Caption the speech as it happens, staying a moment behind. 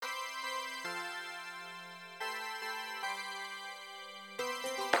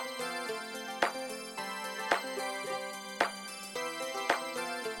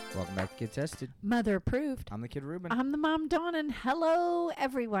Welcome back to Kid Tested. Mother approved. I'm the Kid Ruben. I'm the mom, Dawn, and hello,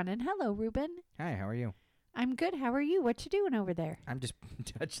 everyone. And hello, Ruben. Hi, how are you? I'm good. How are you? What you doing over there? I'm just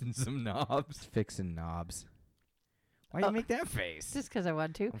touching some knobs. Fixing knobs. Why do you make that face? Just because I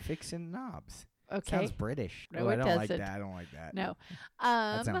want to. I'm fixing knobs. Okay. Sounds British. No, I it don't like doesn't. that. I don't like that. No.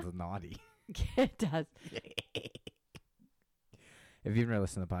 That sounds naughty. It does. If you've never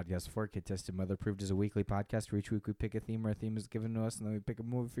listened to the podcast before, Kid Tested Mother Approved is a weekly podcast where each week we pick a theme or a theme is given to us, and then we pick a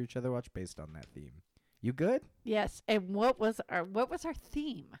movie for each other to watch based on that theme. You good? Yes. And what was our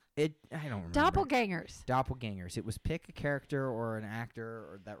theme? I don't remember. Doppelgangers. Doppelgangers. It was pick a character or an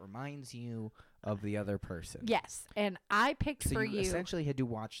actor that reminds you of the other person. Yes. And I picked So for you you. essentially had to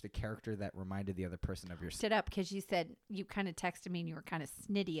watch the character that reminded the other person of yourself. Stood up because you said you kind of texted me and you were kind of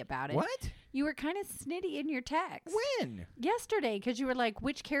snitty about it. What? You were kind of snitty in your text. When? Yesterday, because you were like,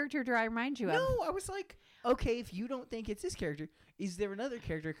 which character do I remind you of? No, I was like, okay, if you don't think it's this character, is there another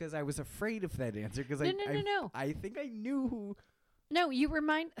character? Because I was afraid of that answer. Because No. I think I knew who. No, you've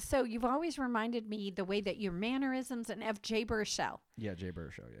always reminded me the way that your mannerisms and of Jay Baruchel. Yeah, Jay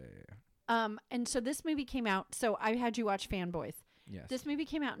Baruchel. Yeah. And so this movie came out. So I had you watch Fanboys. Yes. This movie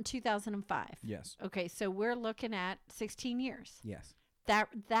came out in 2005. Yes. Okay, so we're looking at 16 years. Yes.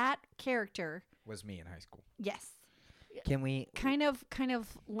 That character. Was me in high school. Yes. Can we? Kind of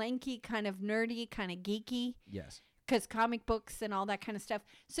lanky, kind of nerdy, kind of geeky. Yes. Because comic books and all that kind of stuff.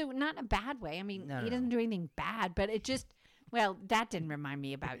 So not in a bad way. I mean, he doesn't do anything bad, but it just, well, that didn't remind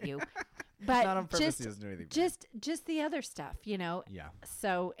me about you. But Not on purpose, he doesn't do anything bad. Just the other stuff, you know? Yeah.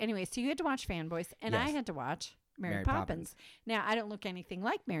 So anyway, so you had to watch Fanboys, and I Yes. had to watch Mary Mary Poppins. Now, I don't look anything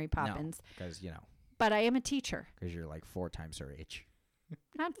like Mary Poppins, Because, but I am a teacher. because you're like 4 times her age.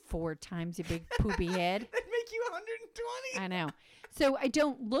 Not 4 times, you big poopy head. That'd make you 120. I know. So I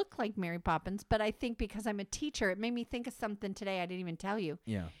don't look like Mary Poppins, but I think because I'm a teacher, it made me think of something today I didn't even tell you.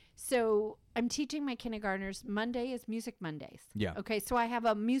 Yeah. So I'm teaching my kindergartners. Monday is Music Mondays. Yeah. Okay, so I have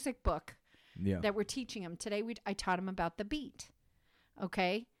a music book Yeah. that we're teaching them. Today I taught them about the beat.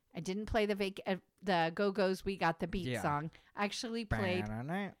 Okay? I didn't play the Go-Go's We Got the Beat Yeah. I actually played...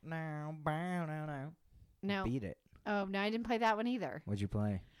 No. Beat it. Oh, no, I didn't play that one either. What'd you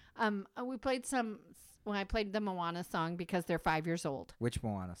play? We played I played the Moana song because they're 5 years old. Which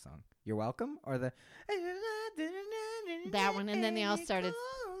Moana song? You're Welcome? Or the... That one, and then they all started...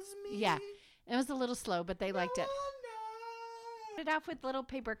 Yeah. It was a little slow, but they liked it. Started off with Little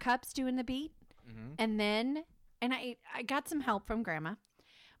Paper Cups doing the beat. Mm-hmm. And then, I got some help from Grandma,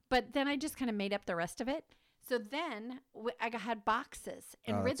 but then I just kind of made up the rest of it. So then I had boxes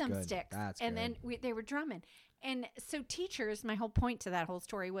and Oh, that's rhythm good. sticks, That's and good. then they were drumming. And so teachers, my whole point to that whole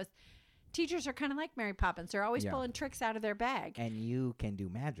story was, teachers are kind of like Mary Poppins. They're always Yeah. pulling tricks out of their bag. And you can do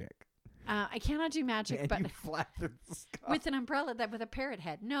magic. I cannot do magic, And but you fly through the sky. with an umbrella with a parrot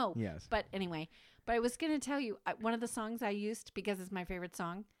head. No. Yes. But anyway, I was going to tell you, one of the songs I used, because it's my favorite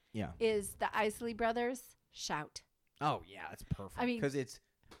song, Yeah. is the Isley Brothers, Shout. Oh, yeah. That's perfect. I mean- because it's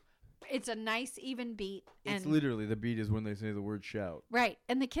It's a nice, even beat. It's and literally the beat is when they say the word shout. right.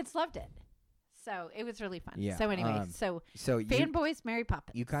 And the kids loved it. So it was really fun. Yeah, So anyway, so so you Fanboys, Mary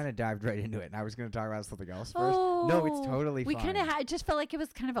Poppins. you kind of dived right into it, and I was going to talk about something else first. Oh, No, it's totally we fine. kind of I just felt like it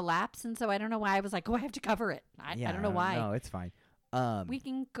was kind of a lapse, and so I don't know why I was like, oh, I have to cover it. I don't know why. No, it's fine. We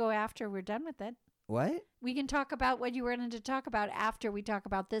can go after we're done with it. What? We can talk about what you were going to talk about after we talk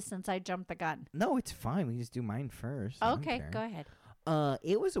about this, since I jumped the gun. No, it's fine. We just do mine first. I don't Okay, care. go ahead.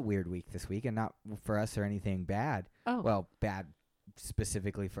 It was a weird week this week, and not for us or anything bad. Oh, Well, bad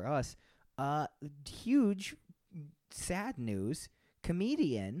specifically for us. Huge, sad news.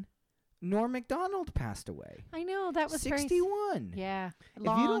 Comedian Norm Macdonald passed away. I know that was 61. Yeah, you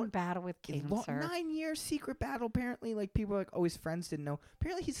long don't- battle with cancer. 9-year secret battle. Apparently, like people are like, oh, his friends didn't know.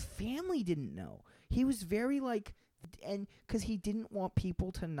 Apparently, his family didn't know. He was very like, and because he didn't want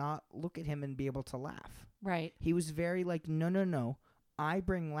people to not look at him and be able to laugh. Right. He was very like, no. I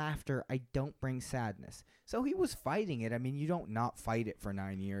bring laughter. I don't bring sadness. So he was fighting it. I mean, you don't not fight it for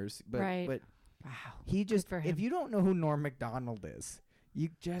 9 years, but Right. but Wow. he just. for If him. you don't know who Norm Macdonald is, you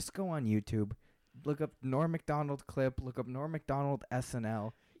just go on YouTube, look up Norm Macdonald clip, look up Norm Macdonald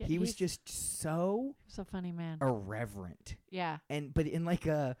SNL. Yeah, he was he's just so so funny, man. irreverent, Yeah. but in like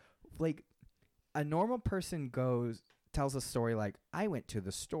a normal person tells a story like, I went to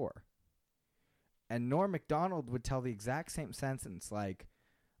the store. And Norm Macdonald would tell the exact same sentence like,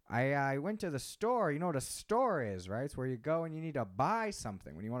 I went to the store. You know what a store is, right? It's where you go and you need to buy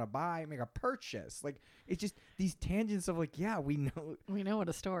something. When you want to make a purchase. Like, it's just these tangents of like, yeah, we know. We know what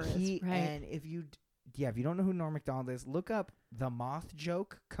a store is, right? And if you don't know who Norm Macdonald is, look up The Moth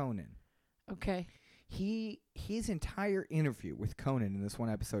Joke Conan. Okay. his entire interview with Conan in this one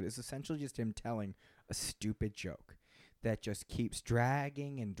episode is essentially just him telling a stupid joke that just keeps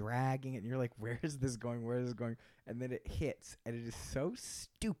dragging and dragging, and you're like, where is this going? Where is this going? And then it hits, and it is so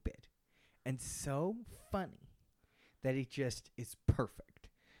stupid and so funny that it just is perfect.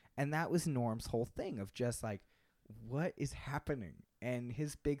 And that was Norm's whole thing of just like, what is happening? And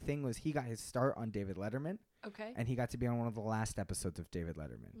his big thing was he got his start on David Letterman. Okay. And he got to be on one of the last episodes of David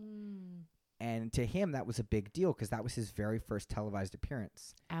Letterman. And to him, that was a big deal because that was his very first televised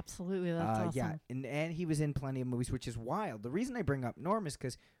appearance. Absolutely. That's awesome. Yeah, and he was in plenty of movies, which is wild. The reason I bring up Norm is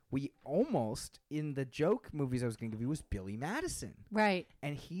because we almost, in the joke movies I was going to give you, was Billy Madison. Right.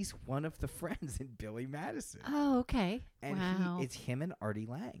 And he's one of the friends in Billy Madison. Oh, okay. And wow. it's him and Artie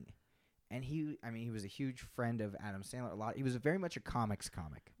Lang. And he was a huge friend of Adam Sandler. He was very much a comics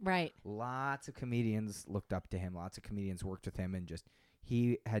comic. Right. Lots of comedians looked up to him. Lots of comedians worked with him, and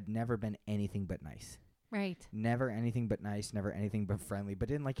he had never been anything but nice. Right. Never anything but nice, never anything but friendly,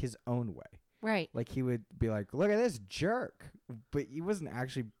 but in like his own way. Right. Like he would be like, "Look at this jerk," but he wasn't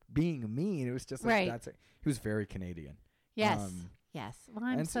actually being mean. It was just like he was very Canadian. Yes. Yes. Well,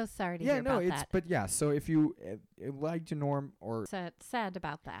 I'm so sorry to hear about that. But yeah, so if you liked Norm or sad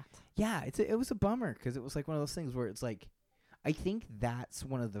about that. Yeah, it was a bummer because it was like one of those things where it's like, I think that's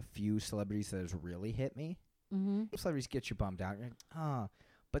one of the few celebrities that has really hit me. Mm-hmm. Celebrities get you bummed out. You're like,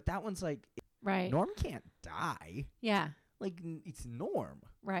 but that one's like, right. Norm can't die. Yeah. Like it's Norm.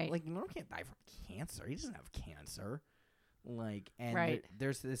 Right. Like Norm can't die from cancer. He doesn't have cancer. Like, and right.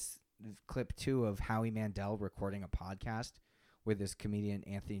 There's this clip too of Howie Mandel recording a podcast with this comedian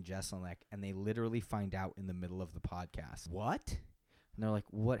Anthony Jeselnik, and they literally find out in the middle of the podcast. What? And they're like,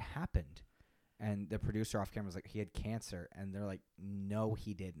 what happened? And the producer off camera was like, he had cancer. And they're like, no,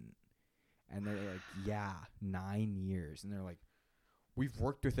 he didn't. And they're like, yeah, 9 years. And they're like, we've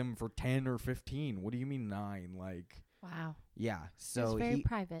worked with him for 10 or 15. What do you mean 9? Like, wow. Yeah. So it's very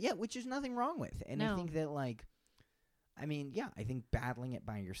private. Yeah, which is nothing wrong with. And I think that, like, I mean, yeah, I think battling it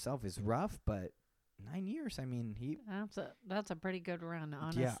by yourself is rough, but 9 years, I mean, that's a pretty good run,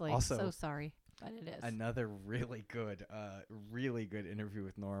 honestly. Yeah, also, so sorry, but it is. Another really good interview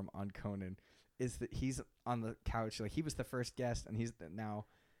with Norm on Conan is that he's on the couch. Like, he was the first guest, and he's now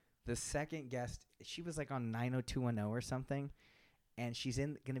the second guest. She was like on 90210 or something, and she's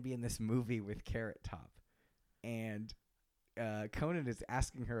going to be in this movie with Carrot Top, and Conan is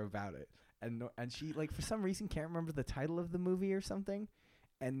asking her about it, and she, like, for some reason can't remember the title of the movie or something,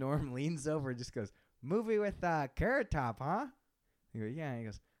 and Norm leans over and just goes, "Movie with Carrot Top, huh?" He goes, "Yeah." He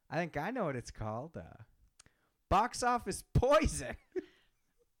goes, "I think I know what it's called. Box Office Poison."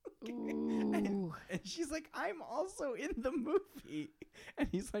 Ooh. And she's like, "I'm also in the movie." And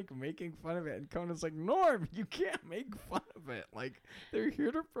he's like making fun of it. And Conan's like, "Norm, you can't make fun of it. Like, they're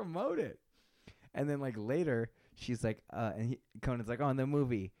here to promote it." And then like later, she's like, Conan's like, "Oh, in the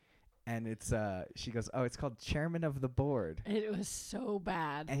movie." And it's she goes, "Oh, it's called Chairman of the Board." It was so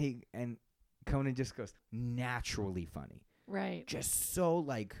bad. And Conan just goes, naturally funny. Right. Just so,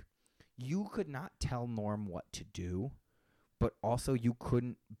 like, you could not tell Norm what to do, but also you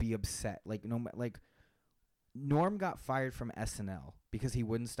couldn't be upset. Like, Norm got fired from SNL because he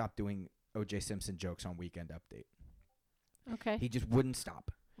wouldn't stop doing O.J. Simpson jokes on Weekend Update. Okay. He just wouldn't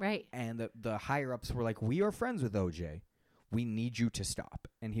stop. Right. And the higher-ups were like, "We are friends with O.J. We need you to stop."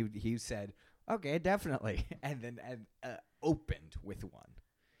 And he said, "Okay, definitely." And then opened with one.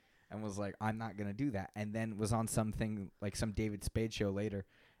 And was like, "I'm not going to do that." And then was on something like some David Spade show later.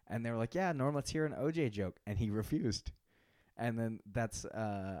 And they were like, "Yeah, Norm, let's hear an OJ joke." And he refused. And then that's,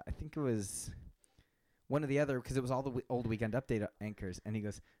 I think it was one of the other, because it was all the old Weekend Update anchors. And he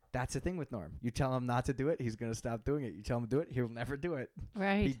goes, "That's the thing with Norm. You tell him not to do it, he's going to stop doing it. You tell him to do it, he'll never do it."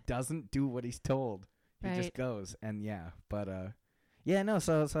 Right. He doesn't do what he's told. He right. just goes. And yeah, but, yeah, no,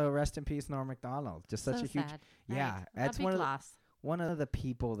 so rest in peace, Norm Macdonald. Just such so a huge, sad. yeah. Right. That's loss. One of the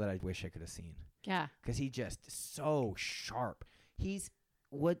people that I wish I could have seen. Yeah. Because he just so sharp.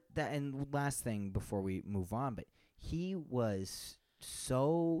 And last thing before we move on, but he was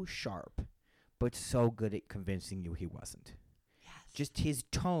so sharp, but so good at convincing you he wasn't. Yes. Just his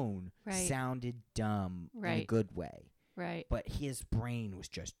tone sounded dumb in a good way. Right. But his brain was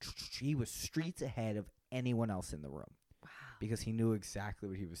he was streets ahead of anyone else in the room. Wow. Because he knew exactly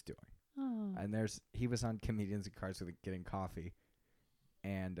what he was doing. Oh. And he was on Comedians in Cars with Getting Coffee.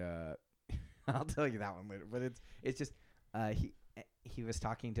 And I'll tell you that one later. But it's just he was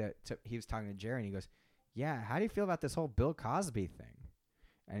talking to Jerry, and he goes, "Yeah, how do you feel about this whole Bill Cosby thing?"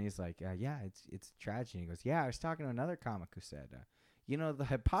 And he's like, "Yeah, it's tragic." And he goes, "Yeah, I was talking to another comic who said, the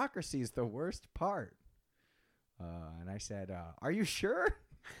hypocrisy is the worst part." And I said, "Are you sure?"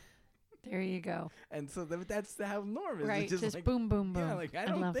 There you go. And so that's how Norm is. Right. It's Just like, boom, boom, boom. yeah, like I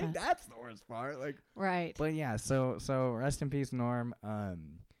don't love think that. that's the worst part. Like, Right. but yeah, so rest in peace, Norm.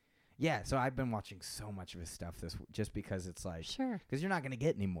 Yeah, so I've been watching so much of his stuff just because it's like, Sure. because you're not gonna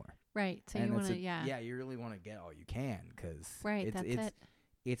get any more. Right. So And you it's want to, yeah. you really want to get all you can, because Right. That's it.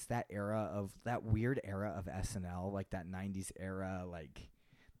 it's that weird era of SNL, like that 90s era, like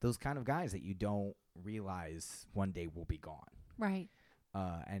those kind of guys that you don't realize one day will be gone. Right.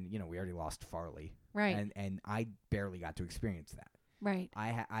 And we already lost Farley. Right. And I barely got to experience that. Right.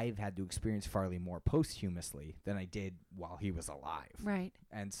 I've had to experience Farley more posthumously than I did while he was alive. Right.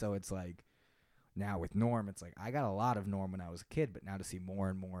 And so it's like, now with Norm, it's like I got a lot of Norm when I was a kid, but now to see more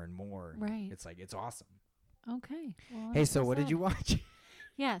and more and more, Right. it's like, it's awesome. Okay. Well, Hey, so that's what did sad. you watch?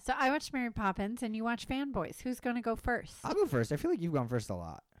 Yeah. So I watched Mary Poppins, and you watched Fanboys. Who's going to go first? I'll go first. I feel like you've gone first a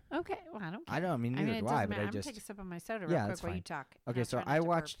lot. Okay. Well, I don't care. I don't mean neither it do doesn't I, but matter. I I'm just gonna take a sip of my soda real Yeah, quick that's while you fine. talk. Okay, so I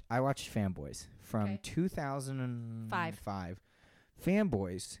watched Fanboys from Okay. 2005.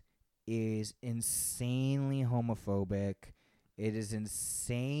 Fanboys is insanely homophobic. It is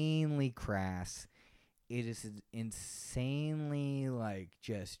insanely crass. It is insanely like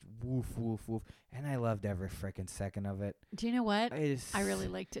just woof woof woof, and I loved every freaking second of it. Do you know what? It is. I really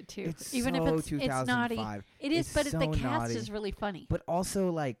liked it too. It's Even so if it's naughty. 2005. It is, It's but so the cast naughty. is really funny. But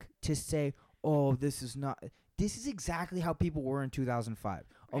also, like, to say, oh, this is not. This is exactly how people were in 2005.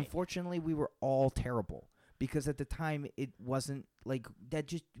 Right. Unfortunately, we were all terrible because at the time it wasn't like that.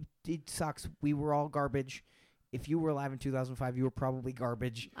 Just it sucks. We were all garbage. If you were alive in 2005, you were probably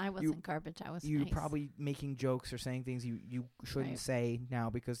garbage. I wasn't garbage. I was You were nice. probably making jokes or saying things you shouldn't Right. say now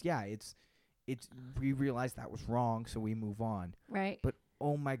because it's we realized that was wrong, so we move on. right. But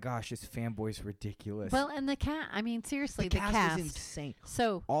oh my gosh, this Fanboy's ridiculous. Well, and the cat. I mean, seriously, the the cast is insane.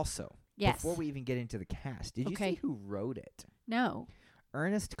 So Also, yes. before we even get into the cast, did you Okay. see who wrote it? No.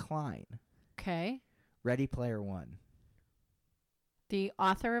 Ernest Cline, Okay. Ready Player One. The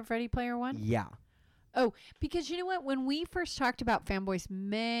author of Ready Player One. Yeah. Because you know what? When we first talked about Fanboys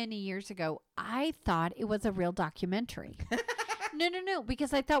many years ago, I thought it was a real documentary. No.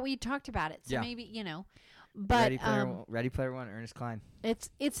 Because I thought we talked about it. So Yeah. maybe But Ready Player One, Ernest Cline. it's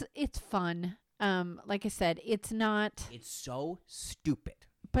fun. Like I said, it's not, It's so stupid.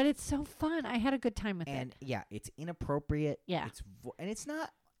 but it's so fun. I had a good time with And it. yeah, it's inappropriate. Yeah. And it's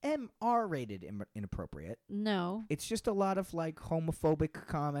not MR rated inappropriate. No. It's just a lot of like homophobic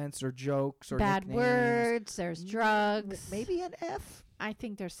comments or jokes or Bad nicknames. words. There's drugs. Maybe an F. I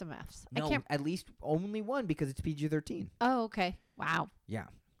think there's some F's. No, I can't. at least only one because it's PG-13. Oh, okay. Wow. Yeah.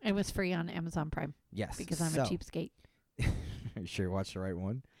 It was free on Amazon Prime Yes. because I'm so, a cheapskate. Are you sure you watched the right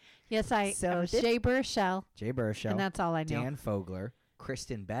one? Yes, I So was this- Jay Baruchel, Jay Baruchel, and that's all I know. Dan Fogler,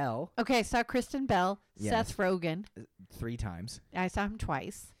 Kristen Bell Okay, I saw Kristen Bell, Yes. Seth Rogen. 3 times. I saw him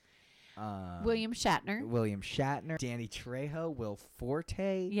twice. Um, William Shatner. William Shatner, Danny Trejo, Will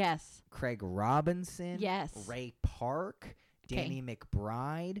Forte, Yes. Craig Robinson, Yes. Ray Park, Okay. Danny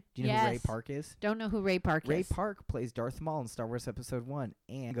McBride. Do you know who Ray Yes. Park is? Don't know who Ray Park Ray is. Park plays Darth Maul in Star Wars Episode 1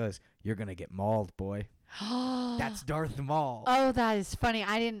 and goes, "You're going to get mauled, boy." That's Darth Maul. Oh, that is funny.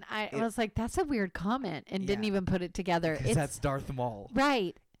 I It- was like, that's a weird comment, and didn't Yeah. even put it together. 'Cause that's Darth Maul.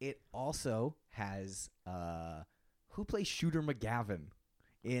 right. It also has who plays Shooter McGavin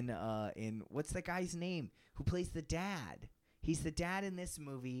in what's the guy's name who plays the dad? He's the dad in this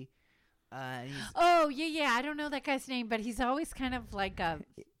movie. And he's Oh, yeah. I don't know that guy's name, but he's always kind of like a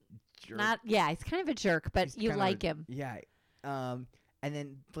jerk. he's kind of a jerk, but He's you kinda like him. Yeah. And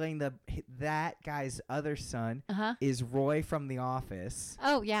then playing that guy's other son Uh-huh. is Roy from The Office.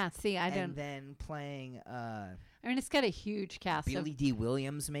 Oh, yeah. See, I and don't. then playing I mean, it's got a huge cast. Billy D.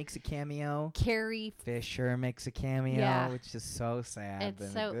 Williams makes a cameo. Carrie. Fisher makes a cameo, Yeah. which is so sad. It's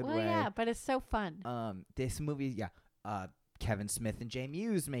in so a good well, way. yeah, but it's so fun. This movie, Kevin Smith and Jay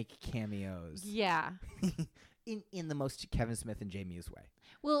Mewes make cameos Yeah. in the most Kevin Smith and Jay Mewes way.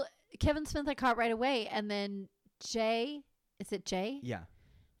 Well, Kevin Smith I caught right away, and then Jay. Is it Jay? Yeah,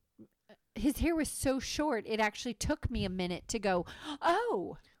 His hair was so short, it actually took me a minute to go,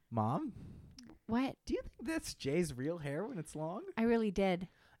 oh, Mom, what? do you think that's Jay's real hair when it's long? I really did.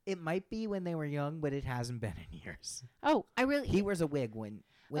 It might be when they were young, but it hasn't been in years. Oh, I really. He wears a wig when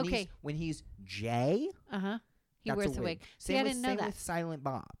Okay. he's Jay. Uh-huh. He That's wears a wig. See, I didn't know Same that. with Silent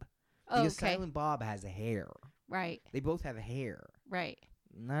Bob. Oh, Because okay. Silent Bob has hair. Right, They both have hair. right.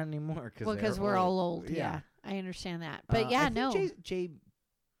 Not anymore. Well, because we're all old. Yeah. I understand that. But yeah, I no. think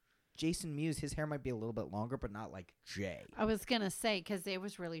Jason Mewes, his hair might be a little bit longer, but not like Jay. I was going to say, because it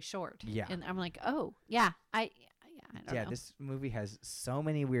was really short. Yeah. And I'm like, oh, yeah. I don't know. This movie has so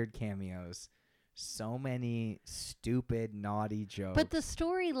many weird cameos. so many stupid, naughty jokes. But the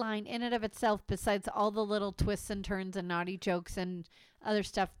storyline in and of itself, besides all the little twists and turns and naughty jokes and other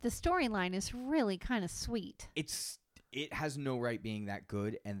stuff, the storyline is really kind of sweet. it has no right being that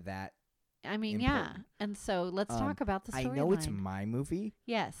good and that. I mean, important. yeah. And so let's talk about the storyline. I know it's my movie,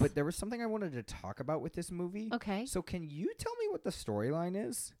 Yes. but there was something I wanted to talk about with this movie. Okay. So can you tell me what the storyline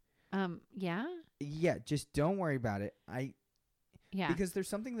is? Yeah. Yeah, just don't worry about it. Yeah. Because there's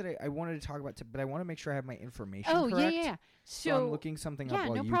something that I wanted to talk about, but I want to make sure I have my information Oh, correct. yeah. So I'm looking something yeah, up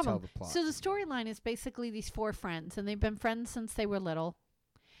while no you problem. tell the plot. So the storyline is basically these 4 friends, and they've been friends since they were little,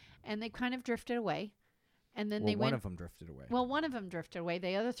 and they kind of drifted away, and then well, they one went. of them drifted away. Well, one of them drifted away.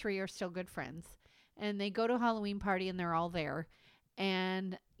 The other 3 are still good friends, and they go to a Halloween party, and they're all there,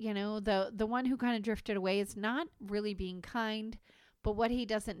 and the one who kind of drifted away is not really being kind, but what he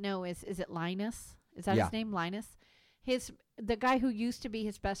doesn't know is it Linus? Is that Yeah. his name, Linus? The guy who used to be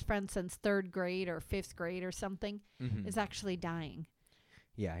his best friend since 3rd grade or 5th grade or something Mhm. is actually dying.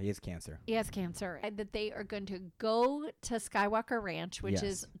 Yeah, he has cancer. He has cancer. And that they are going to go to Skywalker Ranch, which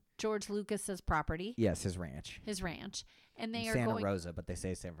is George Lucas's property, Yes, his ranch. his ranch, and they In are Santa going. Rosa, but they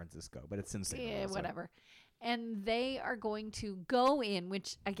say San Francisco, but it's in Santa Yeah, Rosa. whatever. And they are going to go in,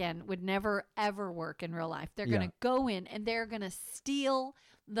 which again would never ever work in real life. They're Yeah. going to go in and they're going to steal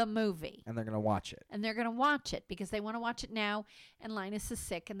the movie. And they're gonna watch it. And they're going to watch it because they want to watch it now. And Linus is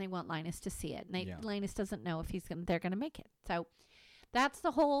sick, and they want Linus to see it. And Yeah. Linus doesn't know if they're going to make it. So that's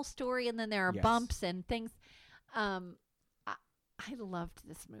the whole story. And then there are Yes. bumps and things. I loved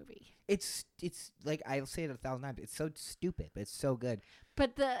this movie, It's like I'll say it 1,000 times. It's so stupid, but it's so good.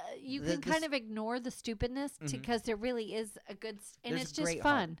 but you can kind this- of ignore the stupidness Mhm. because there really is a good, and There's it's just great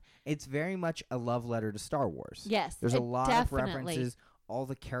fun. It's very much a love letter to Star Wars. Yes, There's a it lot definitely. of references. All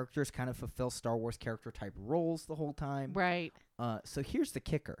the characters kind of fulfill Star Wars character type roles the whole time. Right. So here's the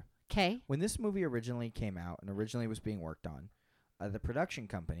kicker. Okay. When this movie originally came out and originally was being worked on, the production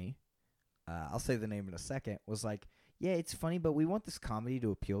company, I'll say the name in a second, was like, yeah, it's funny, but we want this comedy to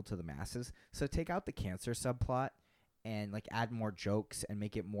appeal to the masses. So take out the cancer subplot and like add more jokes and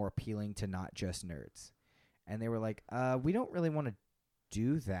make it more appealing to not just nerds. And they were like, we don't really want to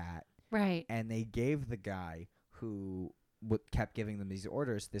do that. Right. And they gave the guy who kept giving them these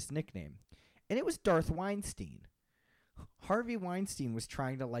orders this nickname. And it was Darth Weinstein. Harvey Weinstein was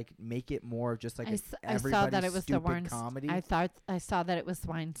trying to like make it more of just like I saw everybody's that it was the stupid Weinstein. comedy. I saw that it was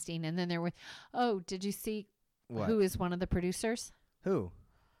Weinstein, and then there were. Oh, did you see What? who is one of the producers? Who?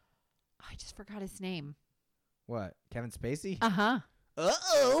 I just forgot his name. What? Kevin Spacey? Uh-huh.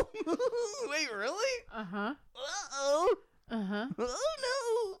 Uh-oh. Wait, really? Uh-huh. Uh-oh. Uh-huh.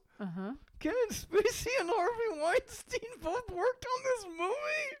 Oh, no. Uh-huh. Kevin Spacey and Harvey Weinstein both worked on this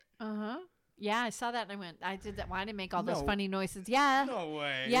movie? Uh-huh. Yeah, I saw that and I went, I did that. Why did I make all those No. funny noises? Yeah. No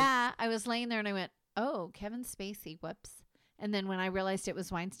way. Yeah. I was laying there and I went, oh, Kevin Spacey. Whoops. And then when I realized it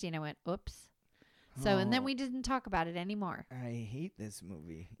was Weinstein, I went, oops. So, and then Oh, we didn't talk about it anymore. I hate this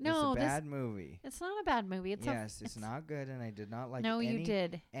movie. No, it's a this- bad movie. It's not a bad movie. It's Yes, it's not good, and I did not like No, you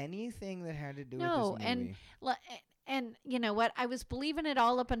did. anything that had to do No, with this and movie. And you know what? I was believing it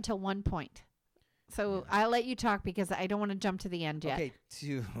all up until one point. So Yeah. I'll let you talk because I don't want to jump to the end yet.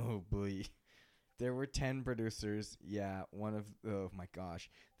 Okay, oh boy. There were 10 producers. Yeah, oh my gosh.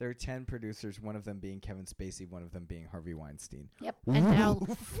 There were 10 producers, one of them being Kevin Spacey, one of them being Harvey Weinstein. Yep. And now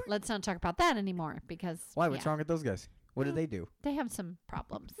let's not talk about that anymore because Why? What's yeah, wrong with those guys? What did Well, they do? they have some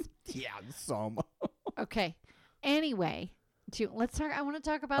problems. Yeah, some. Okay. Anyway, let's talk. I want to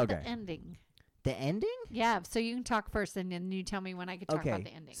talk about the Okay. ending. The ending? Yeah. So you can talk first, and then you tell me when I can talk about Okay.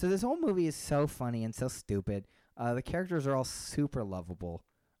 the ending. So this whole movie is so funny and so stupid. The characters are all super lovable.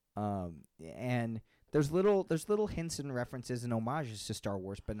 And there's little hints and references and homages to Star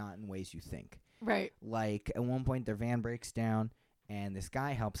Wars, but not in ways you think. Right. Like at one point their van breaks down and this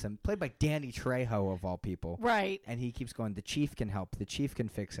guy helps him, played by Danny Trejo of all people. Right. And he keeps going, the chief can help, the chief can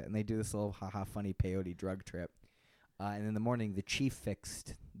fix it. And they do this little haha funny peyote drug trip. And in the morning the chief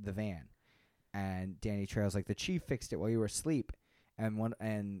fixed the van. And Danny Trejo's like, the chief fixed it while you were asleep. And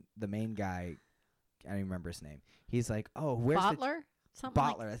the main guy, I don't even remember his name. He's like, oh, where's Butler. Something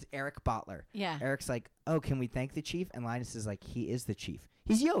Butler? That's Eric Butler. Yeah. Eric's like, oh, can we thank the chief? And Linus is like, he is the chief.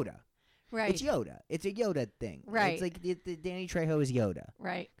 He's Yoda. Right. It's Yoda. It's a Yoda thing. Right. It's like the Danny Trejo is Yoda.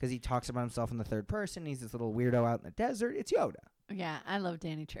 Right. Because he talks about himself in the third person. He's this little weirdo out in the desert. It's Yoda. Yeah. I love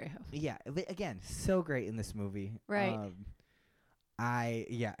Danny Trejo. Yeah. But again, so great in this movie. Right.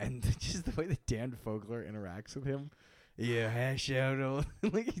 And just the way that Dan Fogler interacts with him. Yeah, hash out.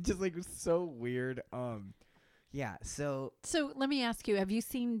 Like, he just like was so weird. Yeah, so So let me ask you: have you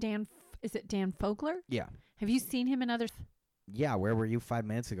seen Dan? Is it Dan Fogler? yeah. Have you seen him in other? Yeah, where were you 5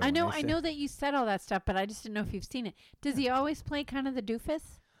 minutes ago? I when know, I I said- know that you said all that stuff, but I just didn't know if you've seen it. Does he always play kind of the doofus,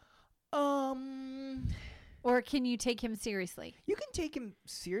 or can you take him seriously? You can take him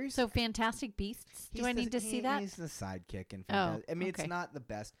seriously. So Fantastic Beasts. Do I need to see that? He's the sidekick in Oh, Fantastic. I mean, okay. it's not the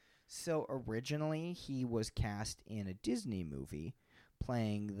best. So originally, he was cast in a Disney movie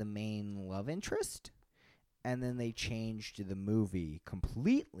playing the main love interest, and then they changed the movie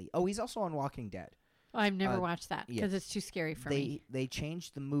completely. Oh, he's also on Walking Dead. Oh, I've never watched that because yes. it's too scary for me. They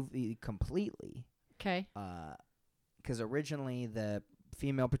changed the movie completely. Okay. Because originally the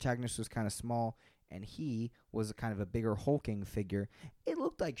female protagonist was kind of small, and he was kind of a bigger hulking figure. It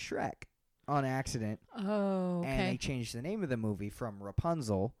looked like Shrek on accident. Oh, And they okay. changed the name of the movie from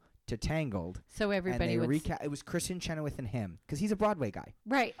Rapunzel to Tangled. So everybody and they would it was Kristen Chenoweth and him, because he's a Broadway guy.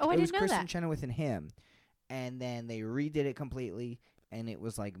 right. Oh, I it was didn't know Kristen that. Chenoweth and him, and then they redid it completely, and it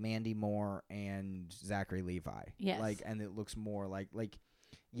was like Mandy Moore and Zachary Levi. Yes. Like, and it looks more like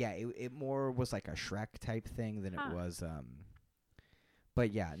yeah, it more was like a Shrek type thing than Huh. it was.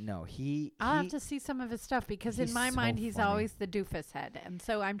 But yeah, no, I'll have to see some of his stuff because in he's my so mind he's funny. always the doofus head, and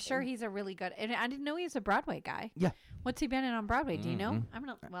so I'm sure he's a really good. And I didn't know he was a Broadway guy. Yeah. What's he been in on Broadway? Do you know? Mhm. I'm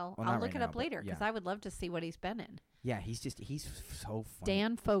gonna. Well, Well, I'll not look right it up now, but later because yeah. I would love to see what he's been in. Yeah, he's so funny.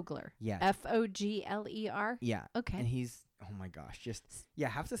 Dan Fogler. Yeah. Fogler. Yeah. Okay. And he's, oh my gosh, just, yeah,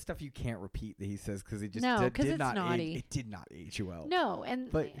 half the stuff you can't repeat that he says because it just No, 'cause did it's not naughty. it did not age well. No,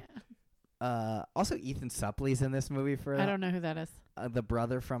 and But also Ethan Suplee's in this movie for I don't know who that is. the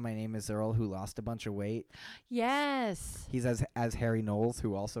brother from My Name Is Earl who lost a bunch of weight. Yes. He's as Harry Knowles,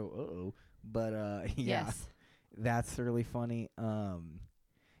 who also but yeah, Yes. that's really funny.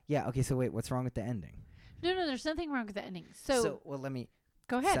 Yeah, okay, so wait, what's wrong with the ending? No, there's nothing wrong with the ending. So, well, let me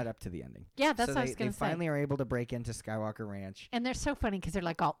go ahead. set up to the ending. Yeah, that's so what I was they gonna say. finally are able to break into Skywalker Ranch. And they're so funny because they're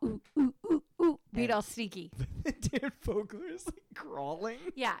like all ooh ooh ooh ooh, beat And- all sneaky. Dan Fogler is like crawling.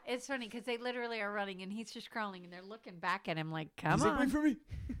 Yeah, it's funny because they literally are running and he's just crawling and they're looking back at him like, come He's like, on. wait for me.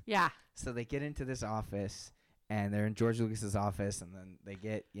 Yeah. So they get into this office, and they're in George Lucas's office, and then they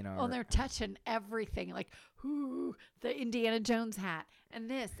get, Oh, they're touching everything like, ooh, the Indiana Jones hat and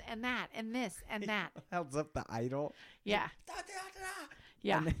this and that and this and that. holds up the idol. Yeah. Da, da, da.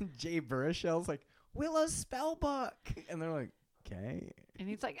 Yeah. And then Jay Baruchel's like, Willow's spell book. And they're like, okay. And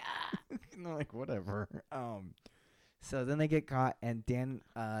he's like, ah. And they're like, whatever. So then they get caught, and Danny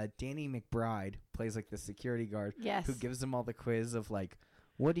McBride plays like the security guard Yes. who gives them all the quiz of like,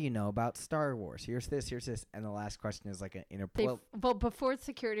 what do you know about Star Wars? Here's this. And the last question is like an Well, before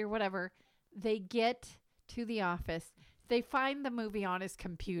security or whatever, they get to the office. They find the movie on his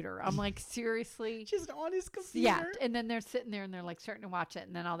computer. I'm like, seriously? just on his computer. Yeah, and then they're sitting there and they're like starting to watch it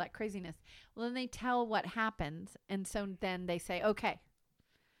and then all that craziness. Well, then they tell what happens. And so then they say, okay,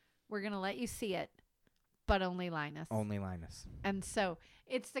 we're going to let you see it, but only Linus. Only Linus. And so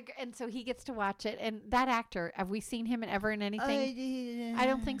and so he gets to watch it. And that actor, have we seen him ever in anything? I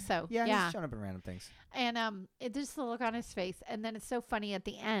don't think so. Yeah, Yeah. he's shown up in random things. And it just the look on his face. And then it's so funny at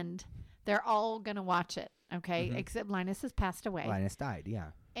the end, they're all going to watch it. Okay. Mhm. Except Linus has passed away. Linus died,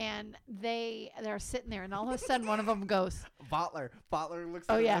 yeah. And they're sitting there and all of a sudden one of them goes, Butler looks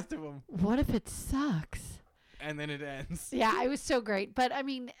Oh, at the yeah. rest of them. what if it sucks? And then it ends. Yeah, it was so great. But I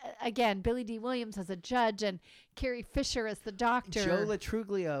mean, again, Billy D. Williams as a judge and Carrie Fisher as the doctor. Joe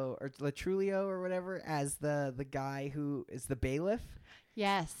Latrulio or whatever as the guy who is the bailiff.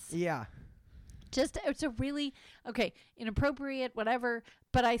 Yes. Yeah. Just, it's a really, inappropriate, whatever,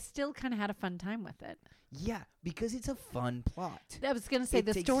 but I still kind of had a fun time with it. Yeah, because it's a fun plot. I was going to say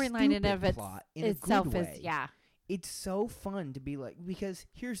It's the a storyline in stupid of plot in a good itself is, way. yeah. It's so fun to be like, because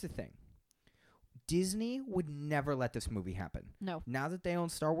here's the thing. Disney would never let this movie happen. No. Now that they own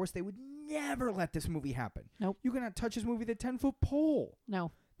Star Wars, they would never let this movie happen. Nope. You cannot touch this movie with a 10-foot pole.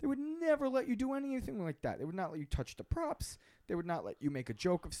 No. They would never let you do anything like that. They would not let you touch the props. They would not let you make a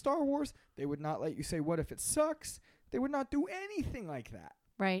joke of Star Wars. They would not let you say, what if it sucks? They would not do anything like that.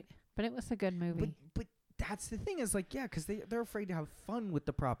 Right. But it was a good movie. But that's the thing is like, yeah, because they're afraid to have fun with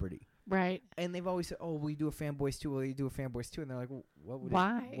the property. Right. And they've always said, oh, will you do a Fanboys 2? Will you do a Fanboys 2? And they're like, well,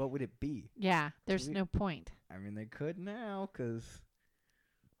 Why? What would it be? Yeah. There's We- no point. I mean, they could now because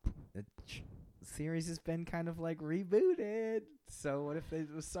the series has been kind of like rebooted. So what if it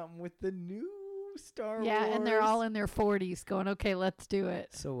was something with the new Star Wars? Yeah. And they're all in their 40s going, okay, let's do it.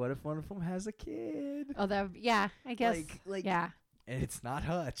 So what if one of them has a kid? Oh, yeah, I guess. Like, yeah. And it's not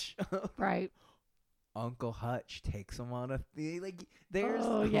Hutch. Right. Uncle Hutch takes him on there's.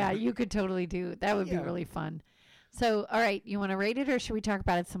 Oh, yeah. You could totally do that. Would be Yeah. really fun. So, all right. You want to rate it or should we talk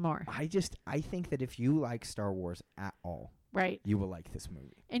about it some more? I think that if you like Star Wars at all, Right. you will like this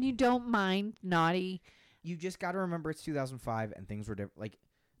movie. And you don't mind naughty You just got to remember it's 2005 and things were different. Like,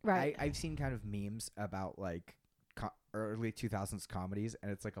 Right. I've seen kind of memes about like early 2000s comedies,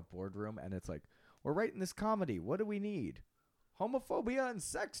 and it's like a boardroom, and it's like, we're writing this comedy. What do we need? Homophobia and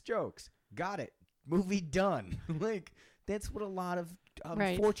sex jokes. Got it. Movie done. Like, that's what a lot of, Right.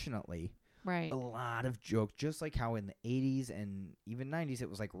 unfortunately, Right. a lot of jokes, just like how in the 80s and even 90s, it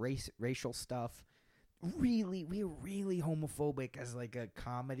was like racial stuff. We were really homophobic as like a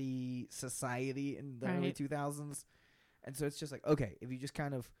comedy society in the early Right. 2000s. And so it's just like, okay, if you just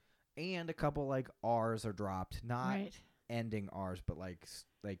kind of, and a couple like R's are dropped, not Right. ending R's, but like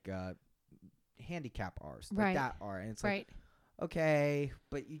handicap R's, like Right. that R. And it's like, Right. okay,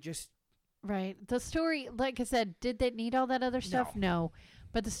 but you just, Right. The story, like I said, did they need all that other stuff? No. No.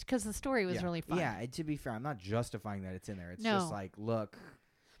 But because the story was yeah. really fun. Yeah, and to be fair, I'm not justifying that it's in there. It's No. just like, look,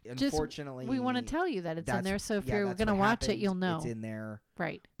 Just unfortunately, We want to tell you that it's in that's- there, so if yeah, you're that's going to what watch it, happened. you'll know. It's in there.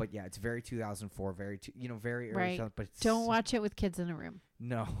 Right. But yeah, it's very 2004, very very early. Right. But it's Don't watch it with kids in a room.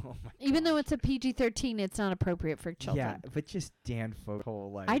 No, oh my Even though gosh. it's a PG-13, it's not appropriate for children. Yeah, but just Dan Fogel,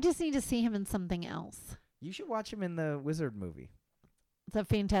 whole like. I just need to see him in something else. You should watch him in the Wizard movie. The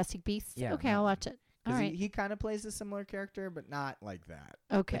Fantastic Beasts? Yeah, Okay, that I'll one. watch it. All 'Cause right. he kind of plays a similar character, but not like that.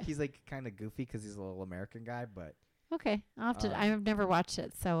 Okay. Like he's like kind of goofy because he's a little American guy, but Okay. I'll have to. Um, I've never watched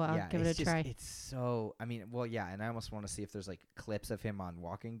it, so I'll yeah, give it it's a just, try. It's so. I mean, well, yeah, and I almost want to see if there's like clips of him on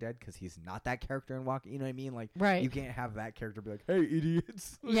Walking Dead because he's not that character in Walking. You know what I mean? Like Right. you can't have that character be like, "Hey,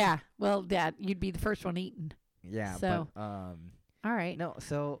 idiots." Yeah. Well, Dad, you'd be the first one eaten. Yeah. So- But All right. no.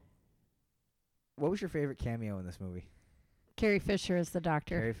 So, what was your favorite cameo in this movie? Carrie Fisher is the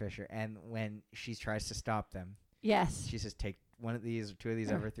doctor. Carrie Fisher, and when she tries to stop them, Yes. she says, "Take one of these or two of these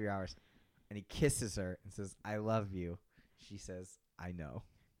Ugh. every 3 hours," and he kisses her and says, "I love you." She says, "I know."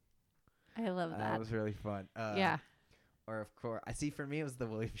 I love That that. was really fun. Yeah. Or of course, I see. For me, it was the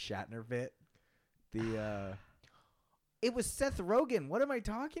William Shatner bit. The it was Seth Rogen. What am I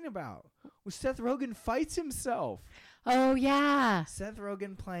talking about? Well, Seth Rogen fights himself. Oh yeah. Seth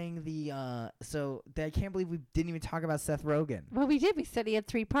Rogen playing the I can't believe we didn't even talk about Seth Rogen. Well, we did. We said he had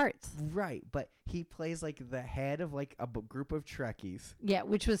 3 parts. Right, but he plays like the head of like a group of Trekkies. Yeah,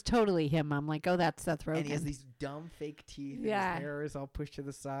 which was totally him. I'm like, oh, that's Seth Rogen. And he has these dumb fake teeth. And Yeah. his hair is all pushed to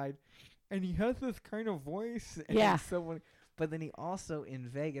the side. And he has this kind of voice. And Yeah. but then he also in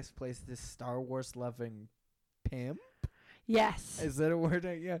Vegas plays this Star Wars loving pimp. Yes. Is that a word?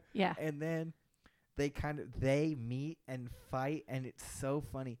 Yeah. Yeah. And then they meet and fight, and it's so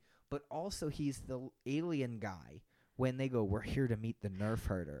funny. But also he's the alien guy when they go, "We're here to meet the Nerf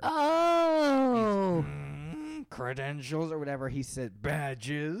herder." Oh. Credentials or whatever he said,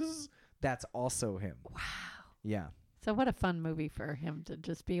 badges. That's also him. Wow. Yeah. So what a fun movie for him to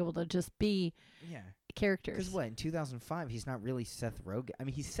just be able to just be Yeah. characters. Because what, in 2005, he's not really Seth Rogen. I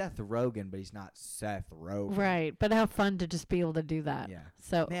mean, he's Seth Rogen, but he's not Seth Rogen. Right. But how fun to just be able to do that. Yeah.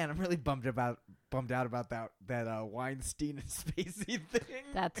 So Man, I'm really bummed out about that Weinstein and Spacey thing.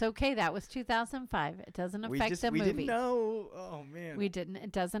 that's okay. That was 2005. It doesn't we affect the we movie. didn't know. Oh man. We didn't.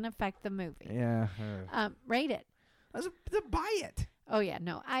 It doesn't affect the movie. Yeah. Rate it. To buy it. Oh yeah,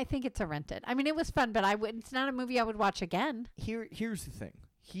 no, I think it's a rent it. I mean, it was fun, but it's not a movie I would watch again. Here's the thing.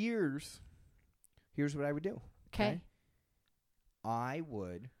 Here's what I would do. Okay. I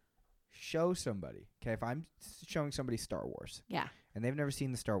would show somebody. Okay, if I'm showing somebody Star Wars Yeah. and they've never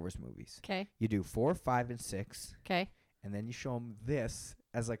seen the Star Wars movies, Okay. you do 4, 5, and 6, Okay. and then you show them this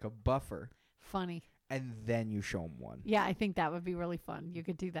as like a buffer, Funny. and then you show them one. Yeah, I think that would be really fun. You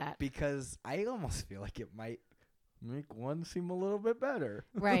could do that. Because I almost feel like it might make one seem a little bit better.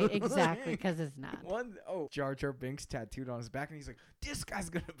 Right. Exactly. Because it's not. Jar Jar Binks tattooed on his back, and he's like, "This guy's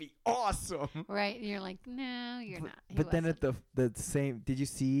gonna be awesome." Right. And you're like, no, you're not. He But then wasn't. at the same, did you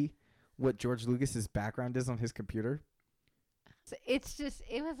see what George Lucas's background is on his computer? It's just,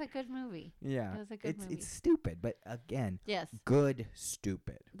 it was a good movie. Yeah, It was a good movie. it's stupid, but again, Yes. good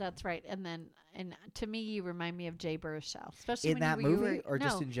stupid. That's right. And to me, you remind me of Jay Baruchel, especially In when that you movie, were, or no,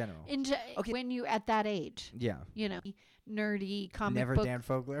 just in general? Okay. when you at that age, Yeah, you know, nerdy comic never book. Dan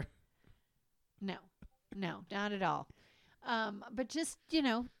Fogler. No, not at all. But just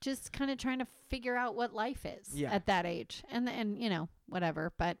just kind of trying to figure out what life is Yeah. at that age, and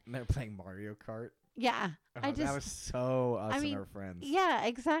whatever. But And they're playing Mario Kart. yeah, Oh, that was so us and mean, our friends. yeah,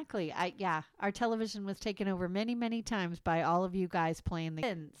 exactly. Our television was taken over many, many times by all of you guys playing the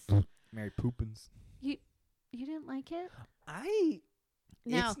kids. Mary Poppins. You didn't like it?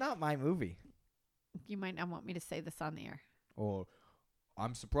 It's not my movie. You might not want me to say this on the air. Oh,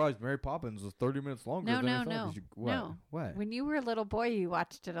 I'm surprised Mary Poppins was 30 minutes longer No, than no, I thought. no. 'cause you- What? No. What? When you were a little boy, you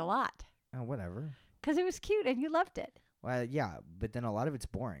watched it a lot Oh, whatever. because it was cute and you loved it. Well, yeah, but then a lot of it's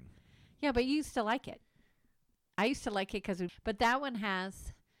boring. Yeah, but you used to like it. I used to like it but that one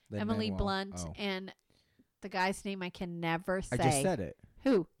has Emily Blunt Oh. and the guy's name I can never say. I just said it.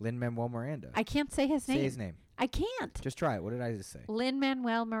 Who? Lin-Manuel Miranda. I can't say his Say name. his name. I can't. Just try it. What did I just say?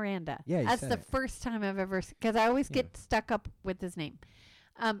 Lin-Manuel Miranda. Yeah, you That's said the it. first time I've ever, because I always Yeah. get stuck up with his name.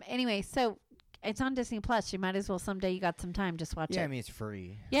 Anyway, so it's on Disney Plus. You might as well someday you got some time, just watch Yeah, I it. mean, it's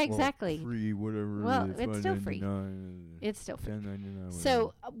free. Yeah, exactly. Free, whatever. Well, it's still free. $5.99, It's still free. $10.99,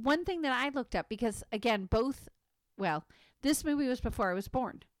 So one thing that I looked up, because again, this movie was before I was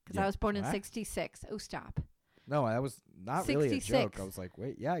born, because I Yeah. was born in What? 66. Oh, stop. No, that was not really a joke. 66. I was like,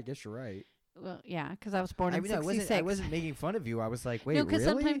 wait, yeah, I guess you're right. Well, yeah, because I was born I in mean, 66. I wasn't making fun of you. I was like, wait, no, because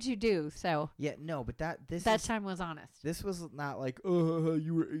really? sometimes you do. So Yeah, no, but that time was honest. this was not like, oh,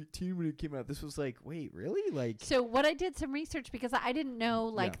 you were 18 when it came out. This was like, wait, really? Like, So what I did some research, because I didn't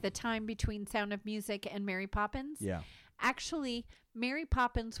know Yeah. the time between Sound of Music and Mary Poppins. yeah, Actually, Mary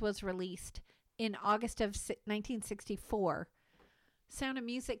Poppins was released in August of 1964. Sound of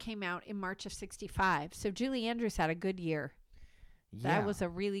Music came out in March of 65. So Julie Andrews had a good year. That was a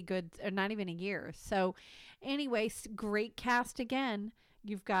really good, or not even a year. So anyway, great cast again.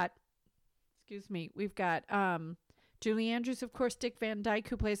 We've got Julie Andrews, of course, Dick Van Dyke,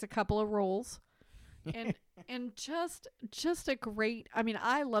 who plays a couple of roles. And and just a great, I mean,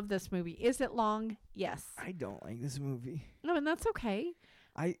 I love this movie. Is it long? Yes. I don't like this movie. No, and that's okay.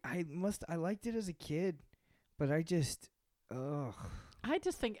 I liked it as a kid, but I just, I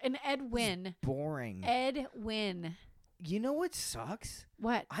just think, and Ed Wynn. boring. Ed Wynn. You know what sucks?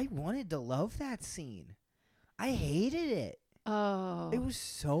 What? I wanted to love that scene. I hated it. Oh. It was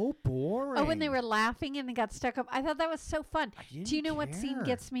so boring. Oh, when they were laughing and they got stuck up. I thought that was so fun. I didn't Do you know what scene care.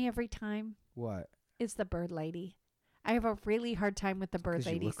 gets me every time? What? Is the bird lady. I have a really hard time with the bird 'Cause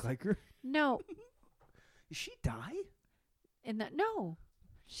you ladies. look like her. No. Did she die? No.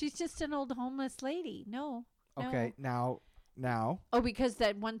 She's just an old homeless lady. No. Okay, now. Oh, because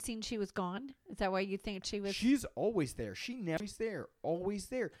that one scene she was gone? Is that why you think she was? She's always there. She never's there. Always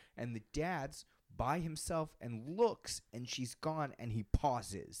there. And the dad's by himself and looks, and she's gone, and he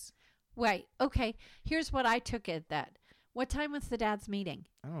pauses. Right. Okay. Here's what I took it that. What time was the dad's meeting?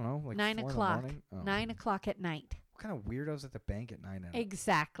 I don't know, like 9 4 in the o'clock. morning? Oh. 9 o'clock at night. What kind of weirdos at the bank at 9 a.m.?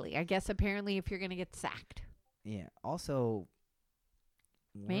 Exactly. I guess apparently if you're going to get sacked. Yeah. Also,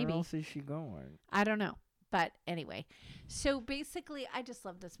 where Maybe. else is she going? I don't know. But anyway, so basically, I just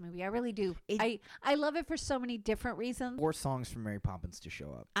love this movie. I really do. It- I love it for so many different reasons. 4 songs from Mary Poppins to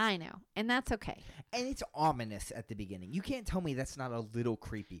show up. I know. And that's okay. And it's ominous at the beginning. You can't tell me that's not a little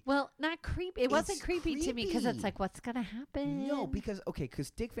creepy. Well, not creepy. It wasn't It's creepy to me because it's creepy. like, what's going to happen? No, because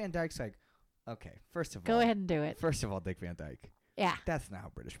Dick Van Dyke's like, okay, first of all. Go ahead and do it. First of all, Dick Van Dyke. Yeah. That's not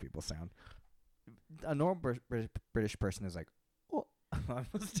how British people sound. A normal British person is like, oh, I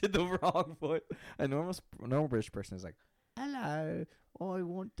almost did the wrong foot. A normal British person is like, hello, I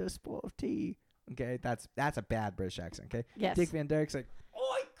want a spot of tea. Okay, that's a bad British accent. Okay, Yes. Dick Van Dyke's like,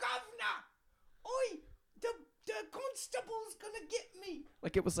 oi, governor, oi, the constable's gonna get me.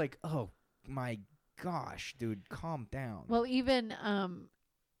 Like it was like, oh my gosh, dude, calm down. Well, even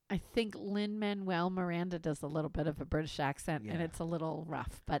I think Lin-Manuel Miranda does a little bit of a British accent, and Yeah. it's a little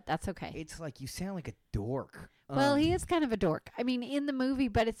rough, but that's okay. It's like you sound like a dork. Well, he is kind of a dork. I mean, in the movie,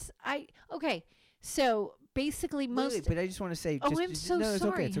 but okay. So basically, Wait, but I just want to say, Oh, just, I'm just- so no, it's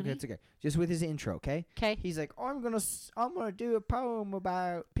sorry, okay, it's okay, honey. it's okay. Just with his intro, okay? okay. He's like, oh, I'm gonna do a poem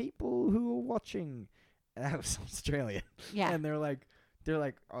about people who are watching. And that was Australian. Yeah. And they're like,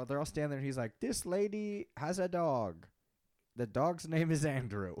 oh, they're all standing there. And he's like, this lady has a dog. The dog's name is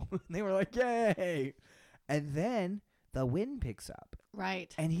Andrew. And they were like, yay! And then the wind picks up,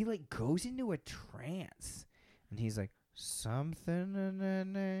 Right. and he like goes into a trance, and he's like, something.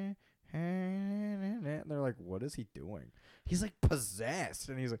 And they're like, what is he doing? He's like possessed,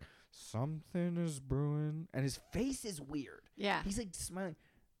 and he's like, something is brewing, and his face is weird. Yeah. He's like smiling,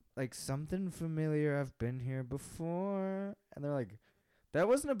 like something familiar. I've been here before, and they're like, that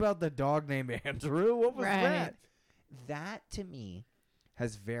wasn't about the dog named Andrew. What was Right. that? That to me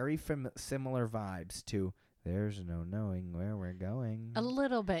has very similar vibes to "There's no knowing where we're going." A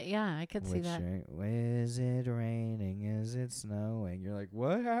little bit. Yeah, I could see that. Is it raining? Is it snowing? You're like,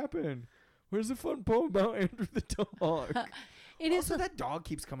 what happened? Where's the fun poem about Andrew the dog? It is Also, that dog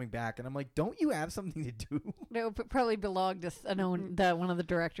keeps coming back, and I'm like, don't you have something to do? probably belonged to one of the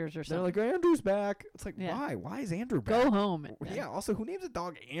directors or They're something. like, Andrew's back. It's like, Yeah. why? Why is Andrew back? Go home. Yeah. Also, who names a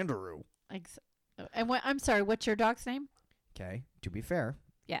dog Andrew? And I'm sorry. What's your dog's name? Okay. To be fair,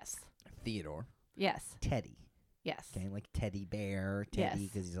 Yes. Theodore, Yes. Teddy. Yes. Okay, like teddy bear, Teddy,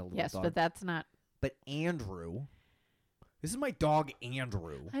 because he's a little Yes, dog. but that's not. But Andrew, this is my dog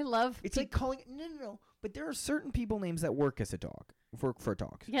Andrew. I love. It's like calling no. But there are certain people names that work as a dog for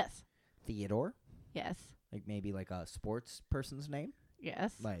dogs. Yes. Theodore, Yes. like maybe like a sports person's name,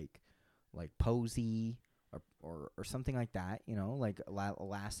 Yes. like Posey or something like that. You know, like a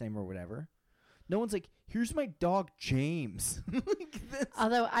last name or whatever. No one's like, here's my dog James. Like this.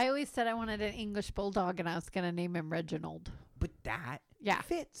 Although I always said I wanted an English bulldog and I was going to name him Reginald. But that Yeah.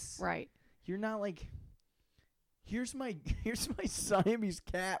 fits. Right. You're not like, here's my Siamese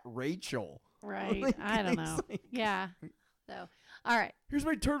cat Rachel. Right. Like, I don't it's know. like- Yeah. So, all right. Here's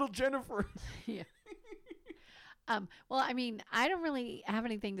my turtle Jennifer. Well, I mean, I don't really have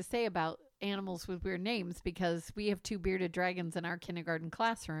anything to say about animals with weird names because we have 2 bearded dragons in our kindergarten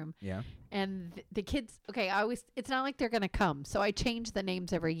classroom. Yeah. And the kids, it's not like they're going to come. So I change the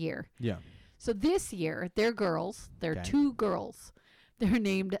names every year. Yeah. So this year, they're girls. They're Okay. 2 girls. They're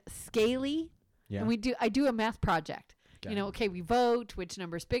named Scaly. Yeah. And I do a math project. Okay. You know, we vote, which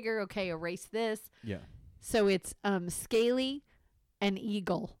number's bigger. Okay, erase this. Yeah. So it's Scaly and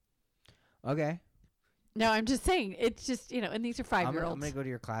Eagle. Okay. No, I'm just saying, it's just, and these are I'm 5-year-olds. gonna go to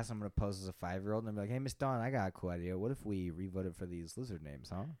your class. I'm gonna pose as a 5-year-old, and I'm like, "Hey, Miss Dawn, I got a cool idea. What if we re-voted for these lizard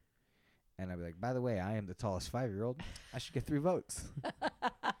names, huh?" And I'd be like, "By the way, I am the tallest 5-year-old. I should get 3 votes.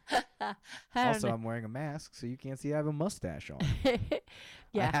 Also, I'm wearing a mask, so you can't see I have a mustache on.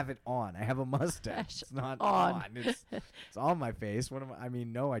 Yeah. I have it on. I have a mustache. It's not On. on. It's on my face. What am I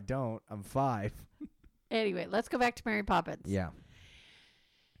mean, no, I don't. I'm 5. Anyway, let's go back to Mary Poppins. Yeah.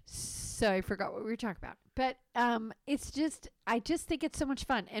 So I forgot what we were talking about. But I just think it's so much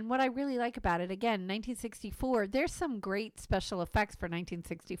fun. And what I really like about it, again, 1964, there's some great special effects for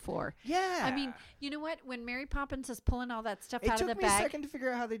 1964. Yeah. I mean, you know what? When Mary Poppins is pulling all that stuff it out of took the me a bag. second to figure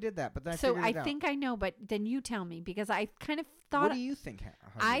out how they did that, but then So I I figured it out. think I know, but then you tell me because I kind of thought. What do you think?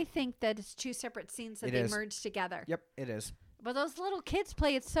 I think that it's 2 separate scenes that It they is. merged together. Yep, it is. But those little kids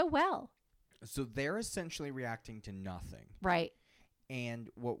play it so well. So they're essentially reacting to nothing. Right. And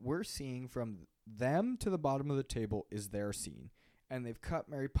what we're seeing from them to the bottom of the table is their scene. And they've cut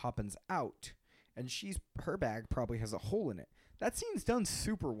Mary Poppins out. And her bag probably has a hole in it. That scene's done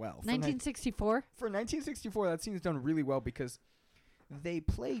super well. 1964? For 1964, that scene's done really well because they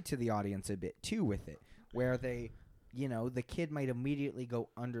play to the audience a bit, too, with it. Where they, the kid might immediately go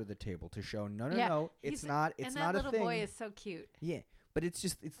under the table to show, no, it's not a thing. And that little boy is so cute. Yeah, but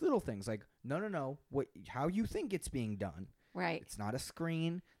it's little things like, no, how you think it's being done. Right. It's not a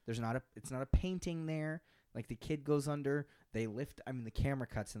screen. It's not a painting there. Like the kid goes under, they lift. I mean, the camera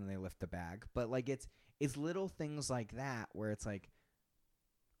cuts and they lift the bag. But like it's little things like that where it's like,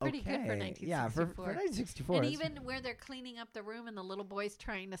 Pretty okay, good for 1964. yeah, for 1964. And it's- even where they're cleaning up the room and the little boy's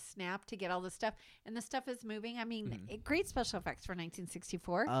trying to snap to get all the stuff, and the stuff is moving. I mean, great special effects for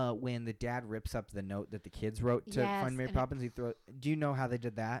 1964. when the dad rips up the note that the kids wrote to Yes, find Mary and Poppins, do you know how they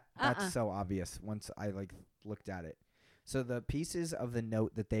did that? Uh-uh. That's so obvious once I looked at it. So the pieces of the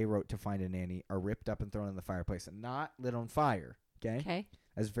note that they wrote to find a nanny are ripped up and thrown in the fireplace and not lit on fire. Okay.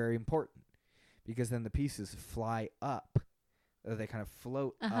 That's very important because then the pieces fly up. They kind of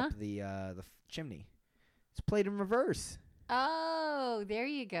float up the chimney. It's played in reverse. Oh, there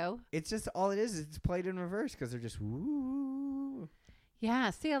you go. It's just all it is. It's played in reverse because they're just woo. Yeah.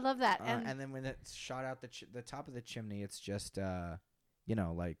 See, I love that. And then when it's shot out the top of the chimney, it's just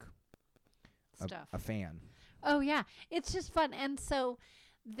like stuff. a fan. Oh yeah, it's just fun. And so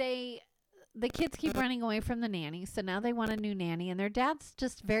the kids keep running away from the nanny. So now they want a new nanny, and their dad's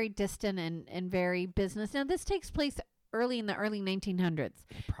just very distant and very business. Now this takes place in the early 1900s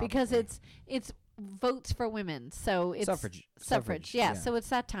because Probably. it's votes for women. So it's suffrage. Yeah, so it's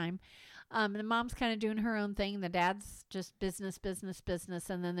that time. The mom's kind of doing her own thing. The dad's just business.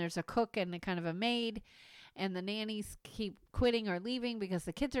 And then there's a cook and a kind of a maid. And the nannies keep quitting or leaving because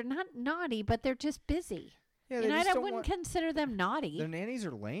the kids are not naughty, but they're just busy. Yeah, And I wouldn't consider them naughty. Their nannies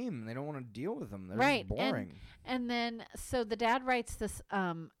are lame. They don't want to deal with them. They're Right, just boring. And then, so the dad writes this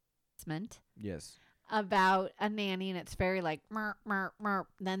announcement Yes. about a nanny, and it's very like, mer, mer, mer.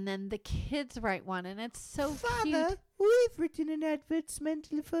 Then the kids write one, and it's so cute. we've written an advertisement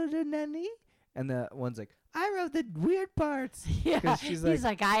for the nanny. And the one's like, I wrote the weird parts. Yeah, 'Cause she's he's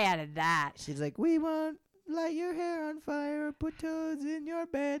like, I added that. She's like, we won't light your hair on fire or put toads in your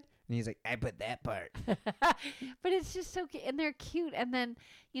bed. And he's like, I put that part. But it's just so cute, and they're cute. And then,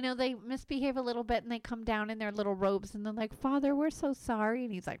 they misbehave a little bit, and they come down in their little robes, and they're like, Father, we're so sorry.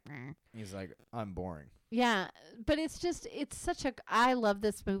 And he's like, "Meh." He's like, I'm boring. Yeah. But it's such I love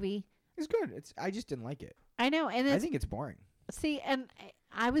this movie. It's good. I just didn't like it. I know. And I it's, think it's boring. see, and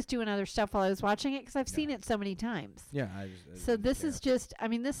I was doing other stuff while I was watching it because I've seen it so many times. Yeah. So this is just,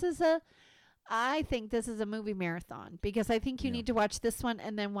 I think this is a movie marathon because I think you Yeah. need to watch this one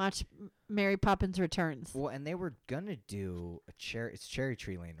and then watch Mary Poppins Returns. Well, and they were gonna do a it's Cherry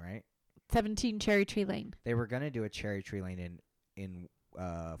Tree Lane, right? 17 Cherry Tree Lane. They were gonna do a Cherry Tree Lane in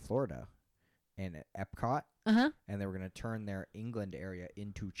Florida, in Epcot, and they were gonna turn their England area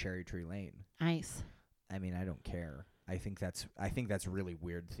into Cherry Tree Lane. Nice. I mean, I don't care. I think that's really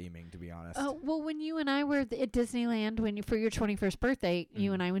weird theming, to be honest. Oh, well, when you and I were at Disneyland for your 21st birthday,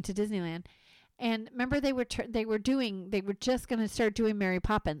 you and I went to Disneyland. And remember they were just going to start doing Mary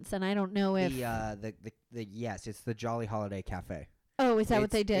Poppins, and I don't know if yes, it's the Jolly Holiday Cafe. Oh, is that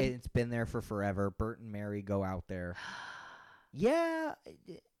what they did? It's been there for forever. Bert and Mary go out there. Yeah.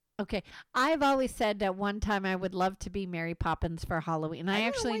 Okay. I've always said that one time I would love to be Mary Poppins for Halloween. I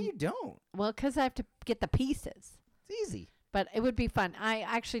don't know why you don't. Well, because I have to get the pieces. It's easy. But it would be fun. I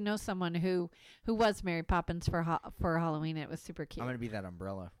actually know someone who was Mary Poppins for Halloween. It was super cute. I'm going to be that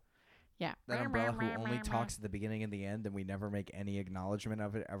umbrella. Yeah. That umbrella who only talks at the beginning and the end, and we never make any acknowledgement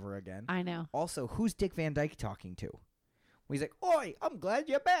of it ever again. I know. Also, who's Dick Van Dyke talking to? When he's like, "Oi, I'm glad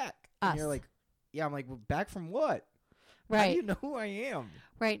you're back." Us. And you're like, "Yeah." I'm like, well, "Back from what?" Right. How do you know who I am?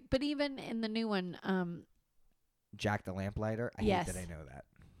 Right. But even in the new one, Jack the Lamplighter. I hate that I know that.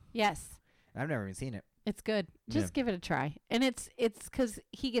 Yes. I've never even seen it. It's good. Just give it a try. And it's because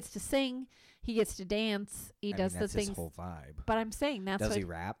he gets to sing, he gets to dance, he does that's the things. His whole vibe. But I'm saying that's Does he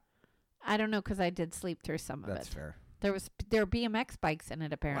rap? I don't know because I did sleep through some of it. That's fair. There are BMX bikes in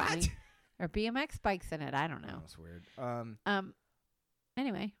it apparently. What? Or BMX bikes in it. I don't know. That's weird.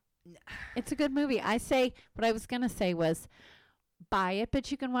 Anyway, it's a good movie. I say what I was gonna say was buy it, but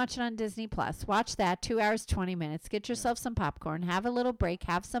you can watch it on Disney Plus. Watch that 2 hours 20 minutes. Get yourself some popcorn. Have a little break.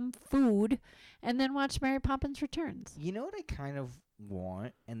 Have some food, and then watch Mary Poppins Returns. You know what I kind of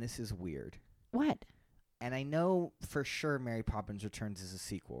want, and this is weird. What? And I know for sure Mary Poppins Returns is a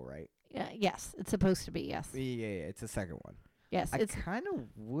sequel, right? Yes, it's supposed to be. Yes. Yeah, it's a second one. Yes, I kind of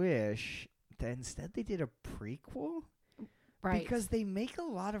wish that instead they did a prequel. right Because they make a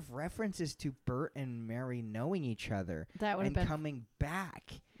lot of references to Bert and Mary knowing each other that would have and been coming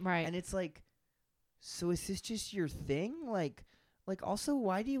back. right. And it's like, so is this just your thing? Like also,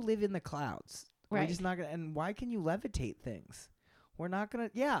 why do you live in the clouds? Right. We're just not gonna. And why can you levitate things? We're not gonna.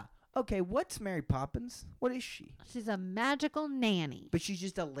 Yeah. Okay. What's Mary Poppins? What is she? She's a magical nanny. But she's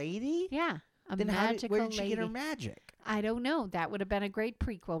just a lady. Yeah, a Then magical where did she lady. get her magic? I don't know. That would have been a great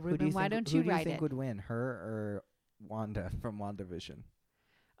prequel, Ruben. Why don't Who you do you write think it? would win, her or Wanda from WandaVision?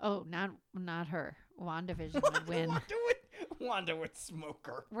 Oh, not her. WandaVision would win. Wanda would smoke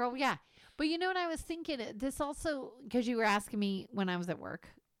her. Well, yeah. But you know what I was thinking? This also, because you were asking me when I was at work,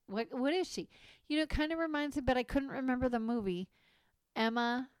 what is she? You know, it kind of reminds me, but I couldn't remember the movie.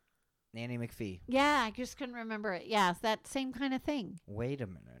 Emma. Nanny McPhee. Yeah, I just couldn't remember it. Yeah, it's that same kind of thing. Wait a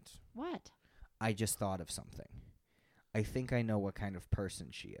minute. What? I just thought of something. I think I know what kind of person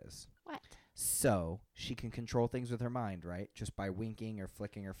she is. What? So, she can control things with her mind, right? Just by winking or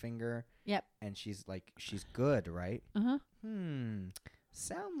flicking her finger. Yep. And she's good, right? Uh-huh.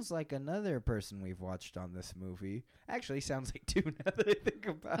 Sounds like another person we've watched on this movie. Actually, sounds like two now that I think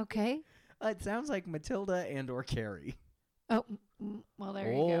about it. Okay. It sounds like Matilda and or Carrie. Oh, well,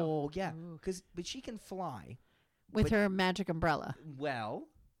 there you go. Oh, yeah. Ooh. But she can fly. With but- her magic umbrella. Well,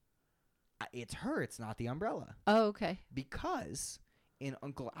 it's her. It's not the umbrella. Oh, okay. Because in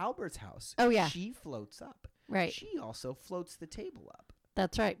Uncle Albert's house, Oh, yeah. she floats up. Right. She also floats the table up.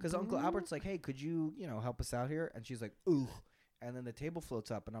 That's right. Because Uncle Albert's like, hey, could you, help us out here? And she's like, ooh. And then the table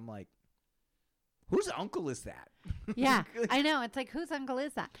floats up, and I'm like, whose uncle is that? Yeah, I know. It's like, whose uncle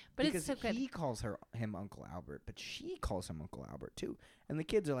is that? But because it's so good. he calls him Uncle Albert, but she calls him Uncle Albert too. And the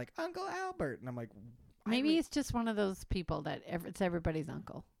kids are like, Uncle Albert. And I'm like, Maybe he's just one of those people that it's everybody's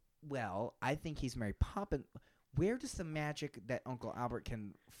uncle. Well, I think he's Mary Poppins. Where does the magic that Uncle Albert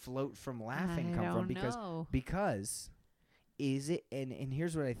can float from laughing come from? Because is it and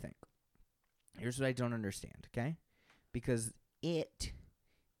here's what I think. Here's what I don't understand, okay? Because it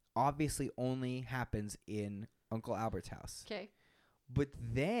obviously only happens in Uncle Albert's house. Okay. But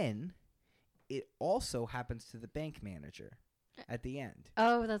then it also happens to the bank manager at the end.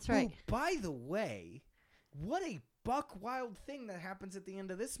 Oh, that's right. Who, by the way, what a buck wild thing that happens at the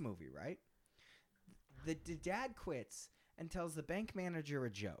end of this movie, right? The dad quits and tells the bank manager a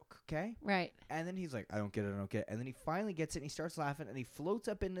joke, okay? Right. And then he's like, I don't get it. And then he finally gets it and he starts laughing and he floats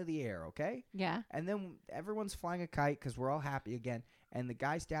up into the air, okay? Yeah. And then everyone's flying a kite because we're all happy again. And the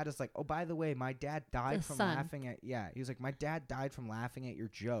guy's dad is like, oh, by the way, my dad died from laughing at... Yeah, he was like, my dad died from laughing at your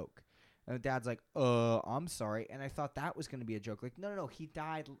joke. And the dad's like, I'm sorry. And I thought that was going to be a joke. Like, no, he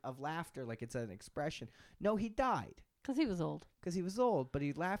died of laughter. Like, it's an expression. No, he died. Because he was old. Because he was old, but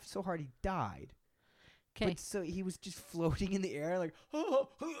he laughed so hard he died. Okay. But so he was just floating in the air like,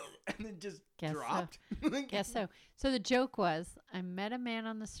 and then just Guess so. dropped. Guess so. So the joke was, I met a man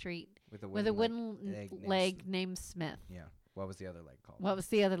on the street With a with a wooden wooden leg named leg named Smith. Yeah. What was the other leg called? What was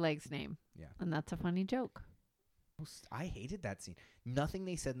the other leg's name? Yeah. And that's a funny joke. I hated that scene. Nothing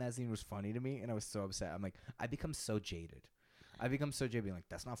they said in that scene was funny to me, and I was so upset. I'm like, I become so jaded. Being like,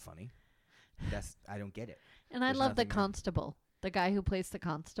 that's not funny. I don't get it. And I There's love the nothing there. constable. The guy who plays the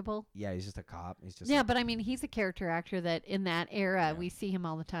constable. Yeah, he's just a cop. He's just Yeah, like, but I mean, he's a character actor that in that era, Yeah. we see him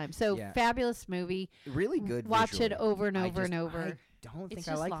all the time. So Yeah. fabulous movie. really good. Watch visually. it over and I over and just- over. I don't It's think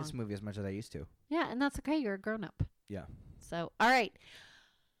I just like this long. movie as much as I used to. Yeah, and that's okay. You're a grown up. Yeah. So, all right.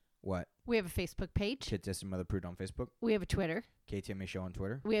 What? We have a Facebook page. Kid Test and Mother Prude on Facebook. We have a Twitter. KTMA Show on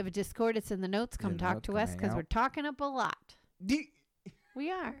Twitter. We have a Discord. It's in the notes. It's Come in the talk notes. to Come us hang because we're out. talking up a lot.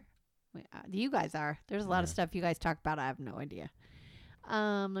 We are. You guys are. There's a lot of Yeah. stuff you guys talk about. I have no idea.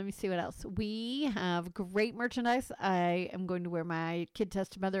 Let me see what else. We have great merchandise. I am going to wear my Kid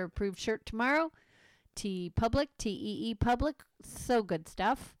Test Mother approved shirt tomorrow. T-Public, T-E-E Public. So good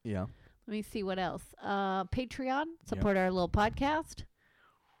stuff. Yeah. Let me see what else. Patreon. Support our little podcast.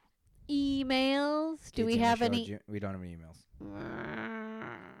 Emails. Do we KTMA have Show at any? We don't have any emails.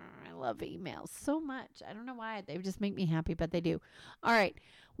 I love emails so much. I don't know why. They just make me happy, but they do. All right.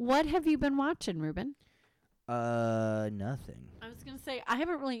 What have you been watching, Ruben? Nothing. I was going to say, I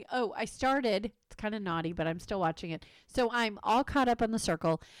haven't really. Oh, I started. It's kind of naughty, but I'm still watching it. So I'm all caught up on The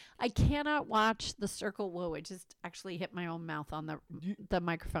Circle. I cannot watch The Circle. Whoa, I just actually hit my own mouth on the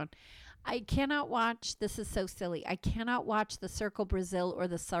microphone. I cannot watch. This is so silly. I cannot watch The Circle Brazil or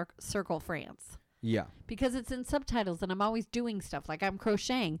The Circle France. Yeah. Because it's in subtitles and I'm always doing stuff like I'm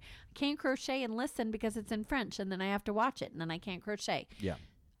crocheting. I can't crochet and listen because it's in French and then I have to watch it and then I can't crochet. Yeah.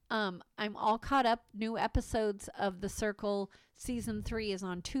 I'm all caught up. New episodes of The Circle season 3 is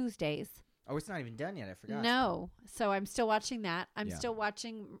on Tuesdays. Oh, it's not even done yet. I forgot. No. So I'm still watching that. I'm Yeah. still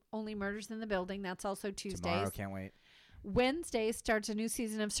watching Only Murders in the Building. That's also Tuesdays. Tomorrow, can't wait. Wednesday starts a new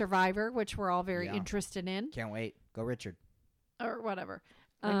season of Survivor, which we're all very Yeah. interested in. Can't wait. Go Richard. Or whatever.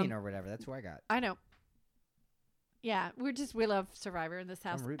 I mean, or whatever. That's who I got. I know. Yeah, we love Survivor in this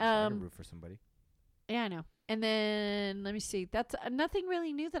house. I'm rooting. I can root for somebody. Yeah, I know. And then let me see. That's nothing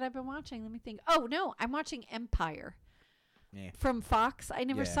really new that I've been watching. Let me think. Oh no, I'm watching Empire Yeah. from Fox. I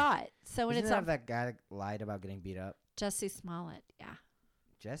never Yeah. saw it. So when Isn't it's that on that guy that lied about getting beat up? Jesse Smollett. Yeah,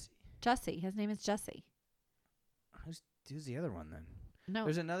 Jesse? Jesse. His name is Jesse. Who's the other one then? No.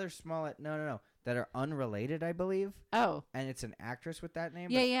 There's another Smollett. No. That are unrelated, I believe. Oh. And it's an actress with that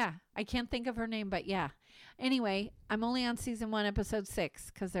name. Yeah, yeah. I can't think of her name, but yeah. Anyway, I'm only on season 1, episode 6,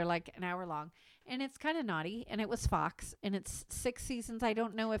 because they're like an hour long. And it's kind of naughty, and it was Fox, and it's 6 seasons. I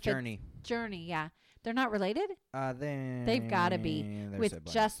don't know if Journey. it's Journey, yeah. They're not related? They've got to be. They're With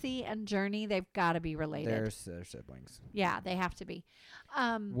siblings. Jesse and Journey, they've got to be related. They're siblings. Yeah, they have to be.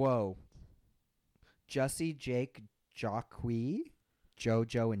 Whoa. Jesse, Jake, Jacqui,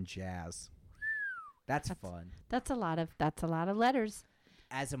 Jojo, and Jazz. That's fun. That's a lot of letters.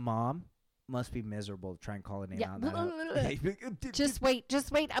 As a mom, must be miserable to try and call a name Yeah. out. And Just wait.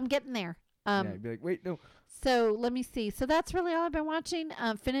 I'm getting there. yeah, you'd be like, wait, no. So let me see. So that's really all I've been watching.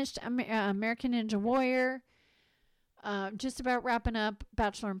 Finished American Ninja Warrior. Just about wrapping up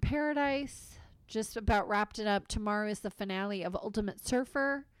Bachelor in Paradise. Just about wrapped it up. Tomorrow is the finale of Ultimate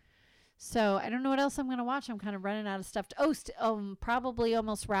Surfer. So I don't know what else I'm going to watch. I'm kind of running out of stuff. Probably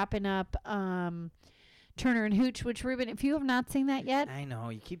almost wrapping up Turner and Hooch, which, Ruben, if you have not seen that yet, I know.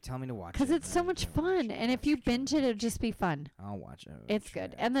 You keep telling me to watch it. because it's so and I much don't watch fun. it. And if you binge it, it'll just be fun. I'll watch it. It's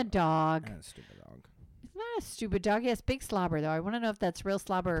good. And the dog. And a stupid dog. It's not a stupid dog. Yes, big slobber, though. I want to know if that's real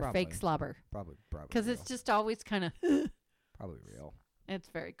slobber or fake Probably. slobber. Probably. Because it's real. just always kind of, Probably real. it's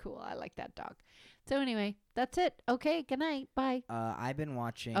very cool. I like that dog. So anyway, that's it. Okay, good night. Bye. I've been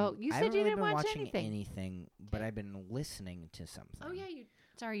watching. Oh, you I said haven't you really didn't been watch watching anything. but Okay. I've been listening to something. Oh, yeah,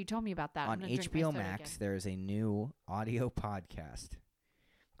 sorry, you told me about that. I'm On gonna drink my HBO soda Max, again. there is a new audio podcast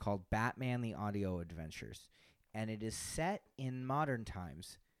called Batman: The Audio Adventures, and it is set in modern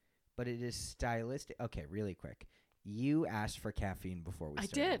times, but it is stylistic. Okay, really quick. You asked for caffeine before we I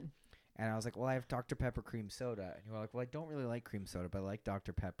started. did. And I was like, well, I have Dr. Pepper cream soda. And you were like, well, I don't really like cream soda, but I like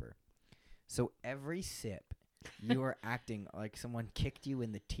Dr. Pepper. So every sip, you are acting like someone kicked you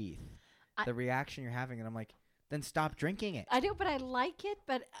in the teeth. The reaction you're having, and I'm like, then stop drinking it. I do, but I like it,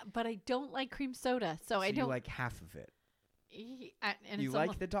 but I don't like cream soda, so I You don't like half of it. And You it's like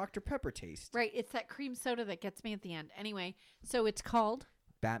almost, the Dr. Pepper taste. right. It's that cream soda that gets me at the end. Anyway, so it's called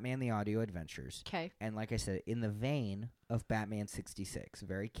Batman: The Audio Adventures. Okay. And like I said, in the vein of Batman 66,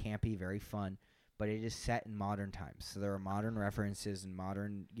 very campy, very fun, but it is set in modern times. So there are modern references and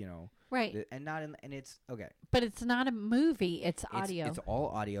modern, Right. and not in, and it's okay. But it's not a movie. It's audio. It's all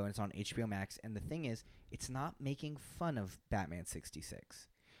audio, and it's on HBO Max. And the thing is, it's not making fun of Batman 66.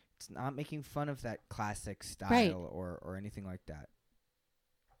 It's not making fun of that classic style Right. or anything like that.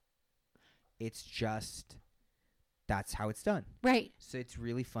 It's just that's how it's done. Right. So it's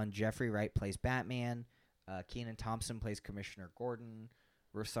really fun. Jeffrey Wright plays Batman. Kenan Thompson plays Commissioner Gordon.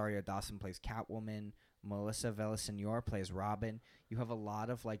 Rosario Dawson plays Catwoman. Melissa Villaseñor plays Robin. You have a lot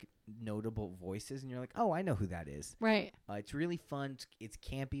of like notable voices, and you're like, oh, I know who that is. Right. It's really fun. It's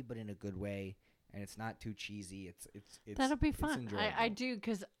campy, but in a good way, and it's not too cheesy. It's That'll be it's fun. I enjoyable. do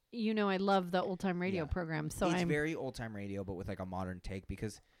because I love the old time radio Yeah. program. So it's I'm very old time radio, but with like a modern take.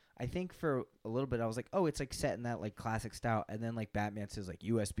 Because I think for a little bit I was like, oh, it's like set in that like classic style, and then like Batman says like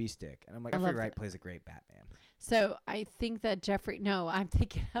USB stick, and I'm like, I Jeffrey love Wright that. plays a great Batman. so I think that Jeffrey. No, I'm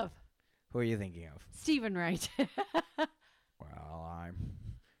thinking of Who are you thinking of? Stephen Wright. Well,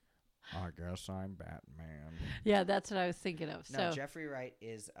 I guess I'm Batman. Yeah, that's what I was thinking of. No, So Jeffrey Wright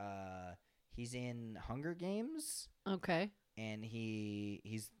is he's in Hunger Games, okay. and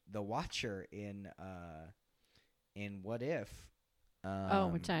he's the Watcher in What If.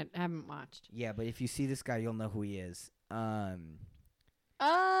 Which I haven't watched. Yeah, but if you see this guy, you'll know who he is.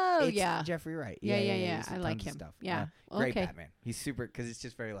 Oh It's yeah. Jeffrey Wright. Yeah. he's in I like tons of him. Stuff. Yeah. Great Okay. Batman. He's super because it's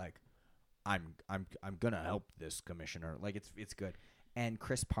just very like, I'm gonna help this commissioner. Like it's good. And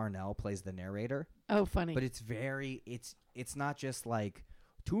Chris Parnell plays the narrator, Oh, funny. but it's not just like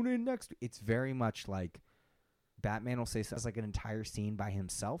tune in next. It's very much like Batman will say something like an entire scene by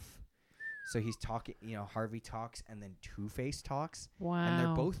himself. So he's talking, Harvey talks, and then Two-Face talks, wow. and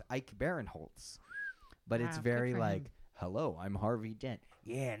they're both Ike Barinholtz. But it's Wow, good very for like, him. hello, I'm Harvey Dent.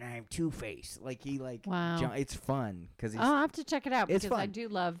 Yeah, and I'm Two-Face. Like he like, Wow. it's fun because I'll have to check it out it's because I fun. do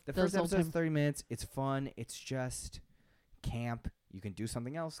love the those first old episode's time. 30 minutes. It's fun. It's just camp. You can do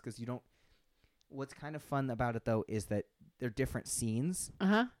something else because you don't. What's kind of fun about it though is that they're different scenes.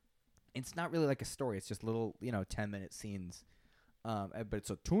 Uh-huh. It's not really like a story. It's just little, 10-minute scenes. But it's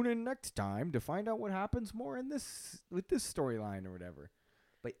a tune in next time to find out what happens more in this with this storyline or whatever.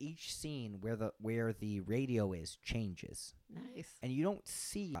 But each scene where the radio is changes, Nice. and you don't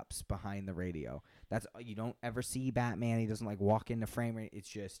see ups behind the radio. You don't ever see Batman. He doesn't like walk into frame. It's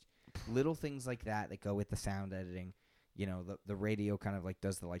just little things like that go with the sound editing. The radio kind of like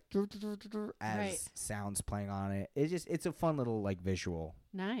does the like as Right. sounds playing on it. It's a fun little like visual.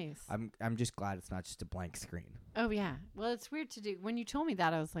 Nice. I'm just glad it's not just a blank screen. Oh yeah. Well, it's weird to do. When you told me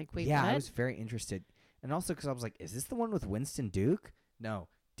that, I was like, wait, Yeah, what? I was very interested, and also because I was like, is this the one with Winston Duke? No,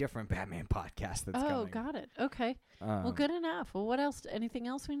 different Batman podcast that's Oh, coming. got it. Okay. Well, Um, good enough. Well, what else? Anything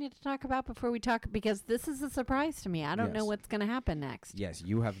else we need to talk about before we talk? Because this is a surprise to me. I don't know Yes. what's going to happen next. Yes,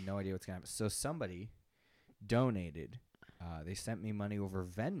 you have no idea what's gonna happen. So somebody donated. They sent me money over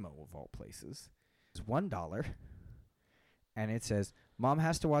Venmo of all places. It's $1, and it says, "Mom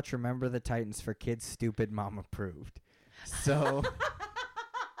has to watch Remember the Titans for kids. Stupid, mom approved." So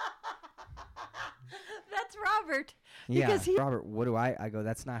That's Robert. yeah, Because he- Robert, what do I go?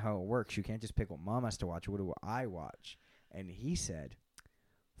 That's not how it works. You can't just pick what mom has to watch. What do I watch? And he said,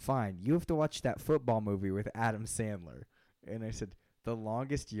 "Fine, you have to watch that football movie with Adam Sandler." And I said, "The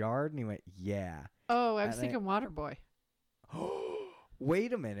Longest Yard?" And he went, "Yeah." Oh, I was And I- thinking Waterboy.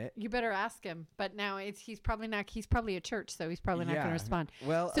 Wait a minute. You better ask him. But now he's probably not. He's probably at church, so he's probably not going Yeah. to respond.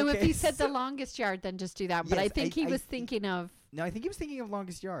 Well, So if okay, he said the so- longest yard, then just do that. But I Yes, think he was I- thinking of. No, I think he was thinking of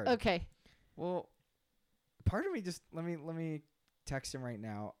Longest Yard. Okay. Well, part of me just let me text him right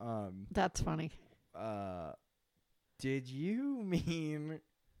now. That's funny. Did you mean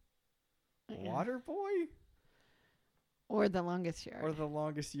Yeah. Waterboy Or the longest yard. or The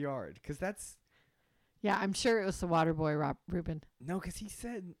Longest Yard? Because that's Yeah, I'm sure it was the Waterboy, Ruben. no, because he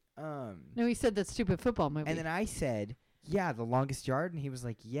said No, he said that stupid football movie. and then I said, yeah, The Longest Yard, and he was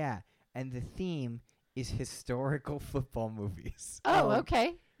like, yeah, and the theme is historical football movies. oh,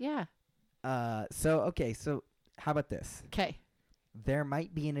 okay. Yeah. So how about this? Okay. There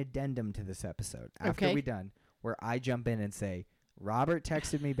might be an addendum to this episode after Okay. we're done where I jump in and say, Robert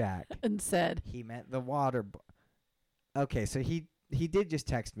texted me back. And said, He meant the water. Okay, so he did just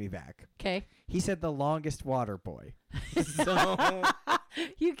text me back. okay. He said The Longest Water Boy. So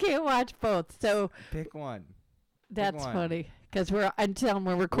You can't watch both. So pick one. that's one. funny. Because we're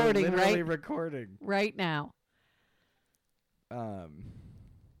recording, We're literally right? recording. Right now.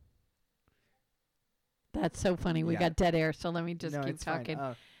 That's so funny. We Yeah. got dead air, so let me just no, keep it's fine. talking.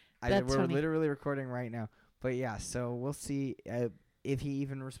 We're funny. literally recording right now. But yeah, so we'll see if he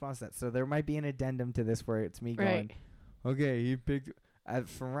even responds to that. So there might be an addendum to this where it's me going, Right. okay, he picked.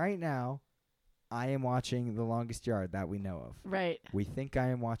 From right now, I am watching The Longest Yard that we know of. Right. We think I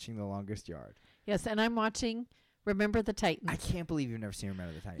am watching The Longest Yard. Yes, and I'm watching Remember the Titans. I can't believe you've never seen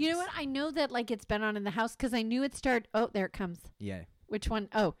Remember the Titans. You know what? I know that like it's been on in the house because I knew it started. Oh, there it comes. Yeah. Which one?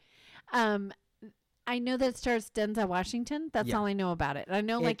 Oh, I know that it stars Denzel Washington. That's Yeah. all I know about it. I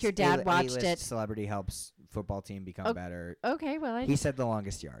know like It's your dad watched A-list it. Celebrity helps football team become Oh, better. Okay, well, He said The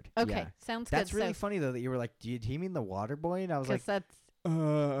Longest Yard. okay, Yeah. sounds That's good. really funny though that you were like, did he mean The Water Boy? And I was like,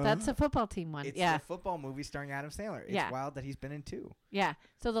 Because that's a football team one. it's Yeah, a football movie starring Adam Sandler. It's Yeah. wild that he's been in 2, yeah.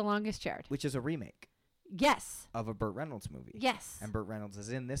 So The Longest Yard. which is a remake Yes, of a Burt Reynolds movie. yes. And Burt Reynolds is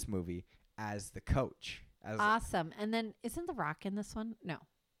in this movie as the coach. As Awesome. And then isn't The Rock in this one? No.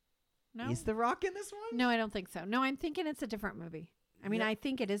 No. Is The Rock in this one? No, I don't think so. No, I'm thinking it's a different movie. I mean, No. I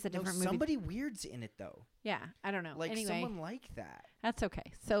think it is a No, different movie. somebody weird's in it though. Yeah, I don't know. Like anyway, someone like that. that's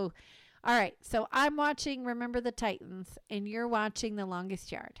okay. So, all right. So I'm watching Remember the Titans, and you're watching The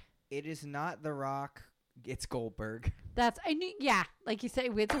Longest Yard. It is not The Rock. It's Goldberg. That's I knew. Yeah, like you say,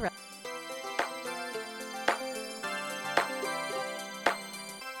 with the.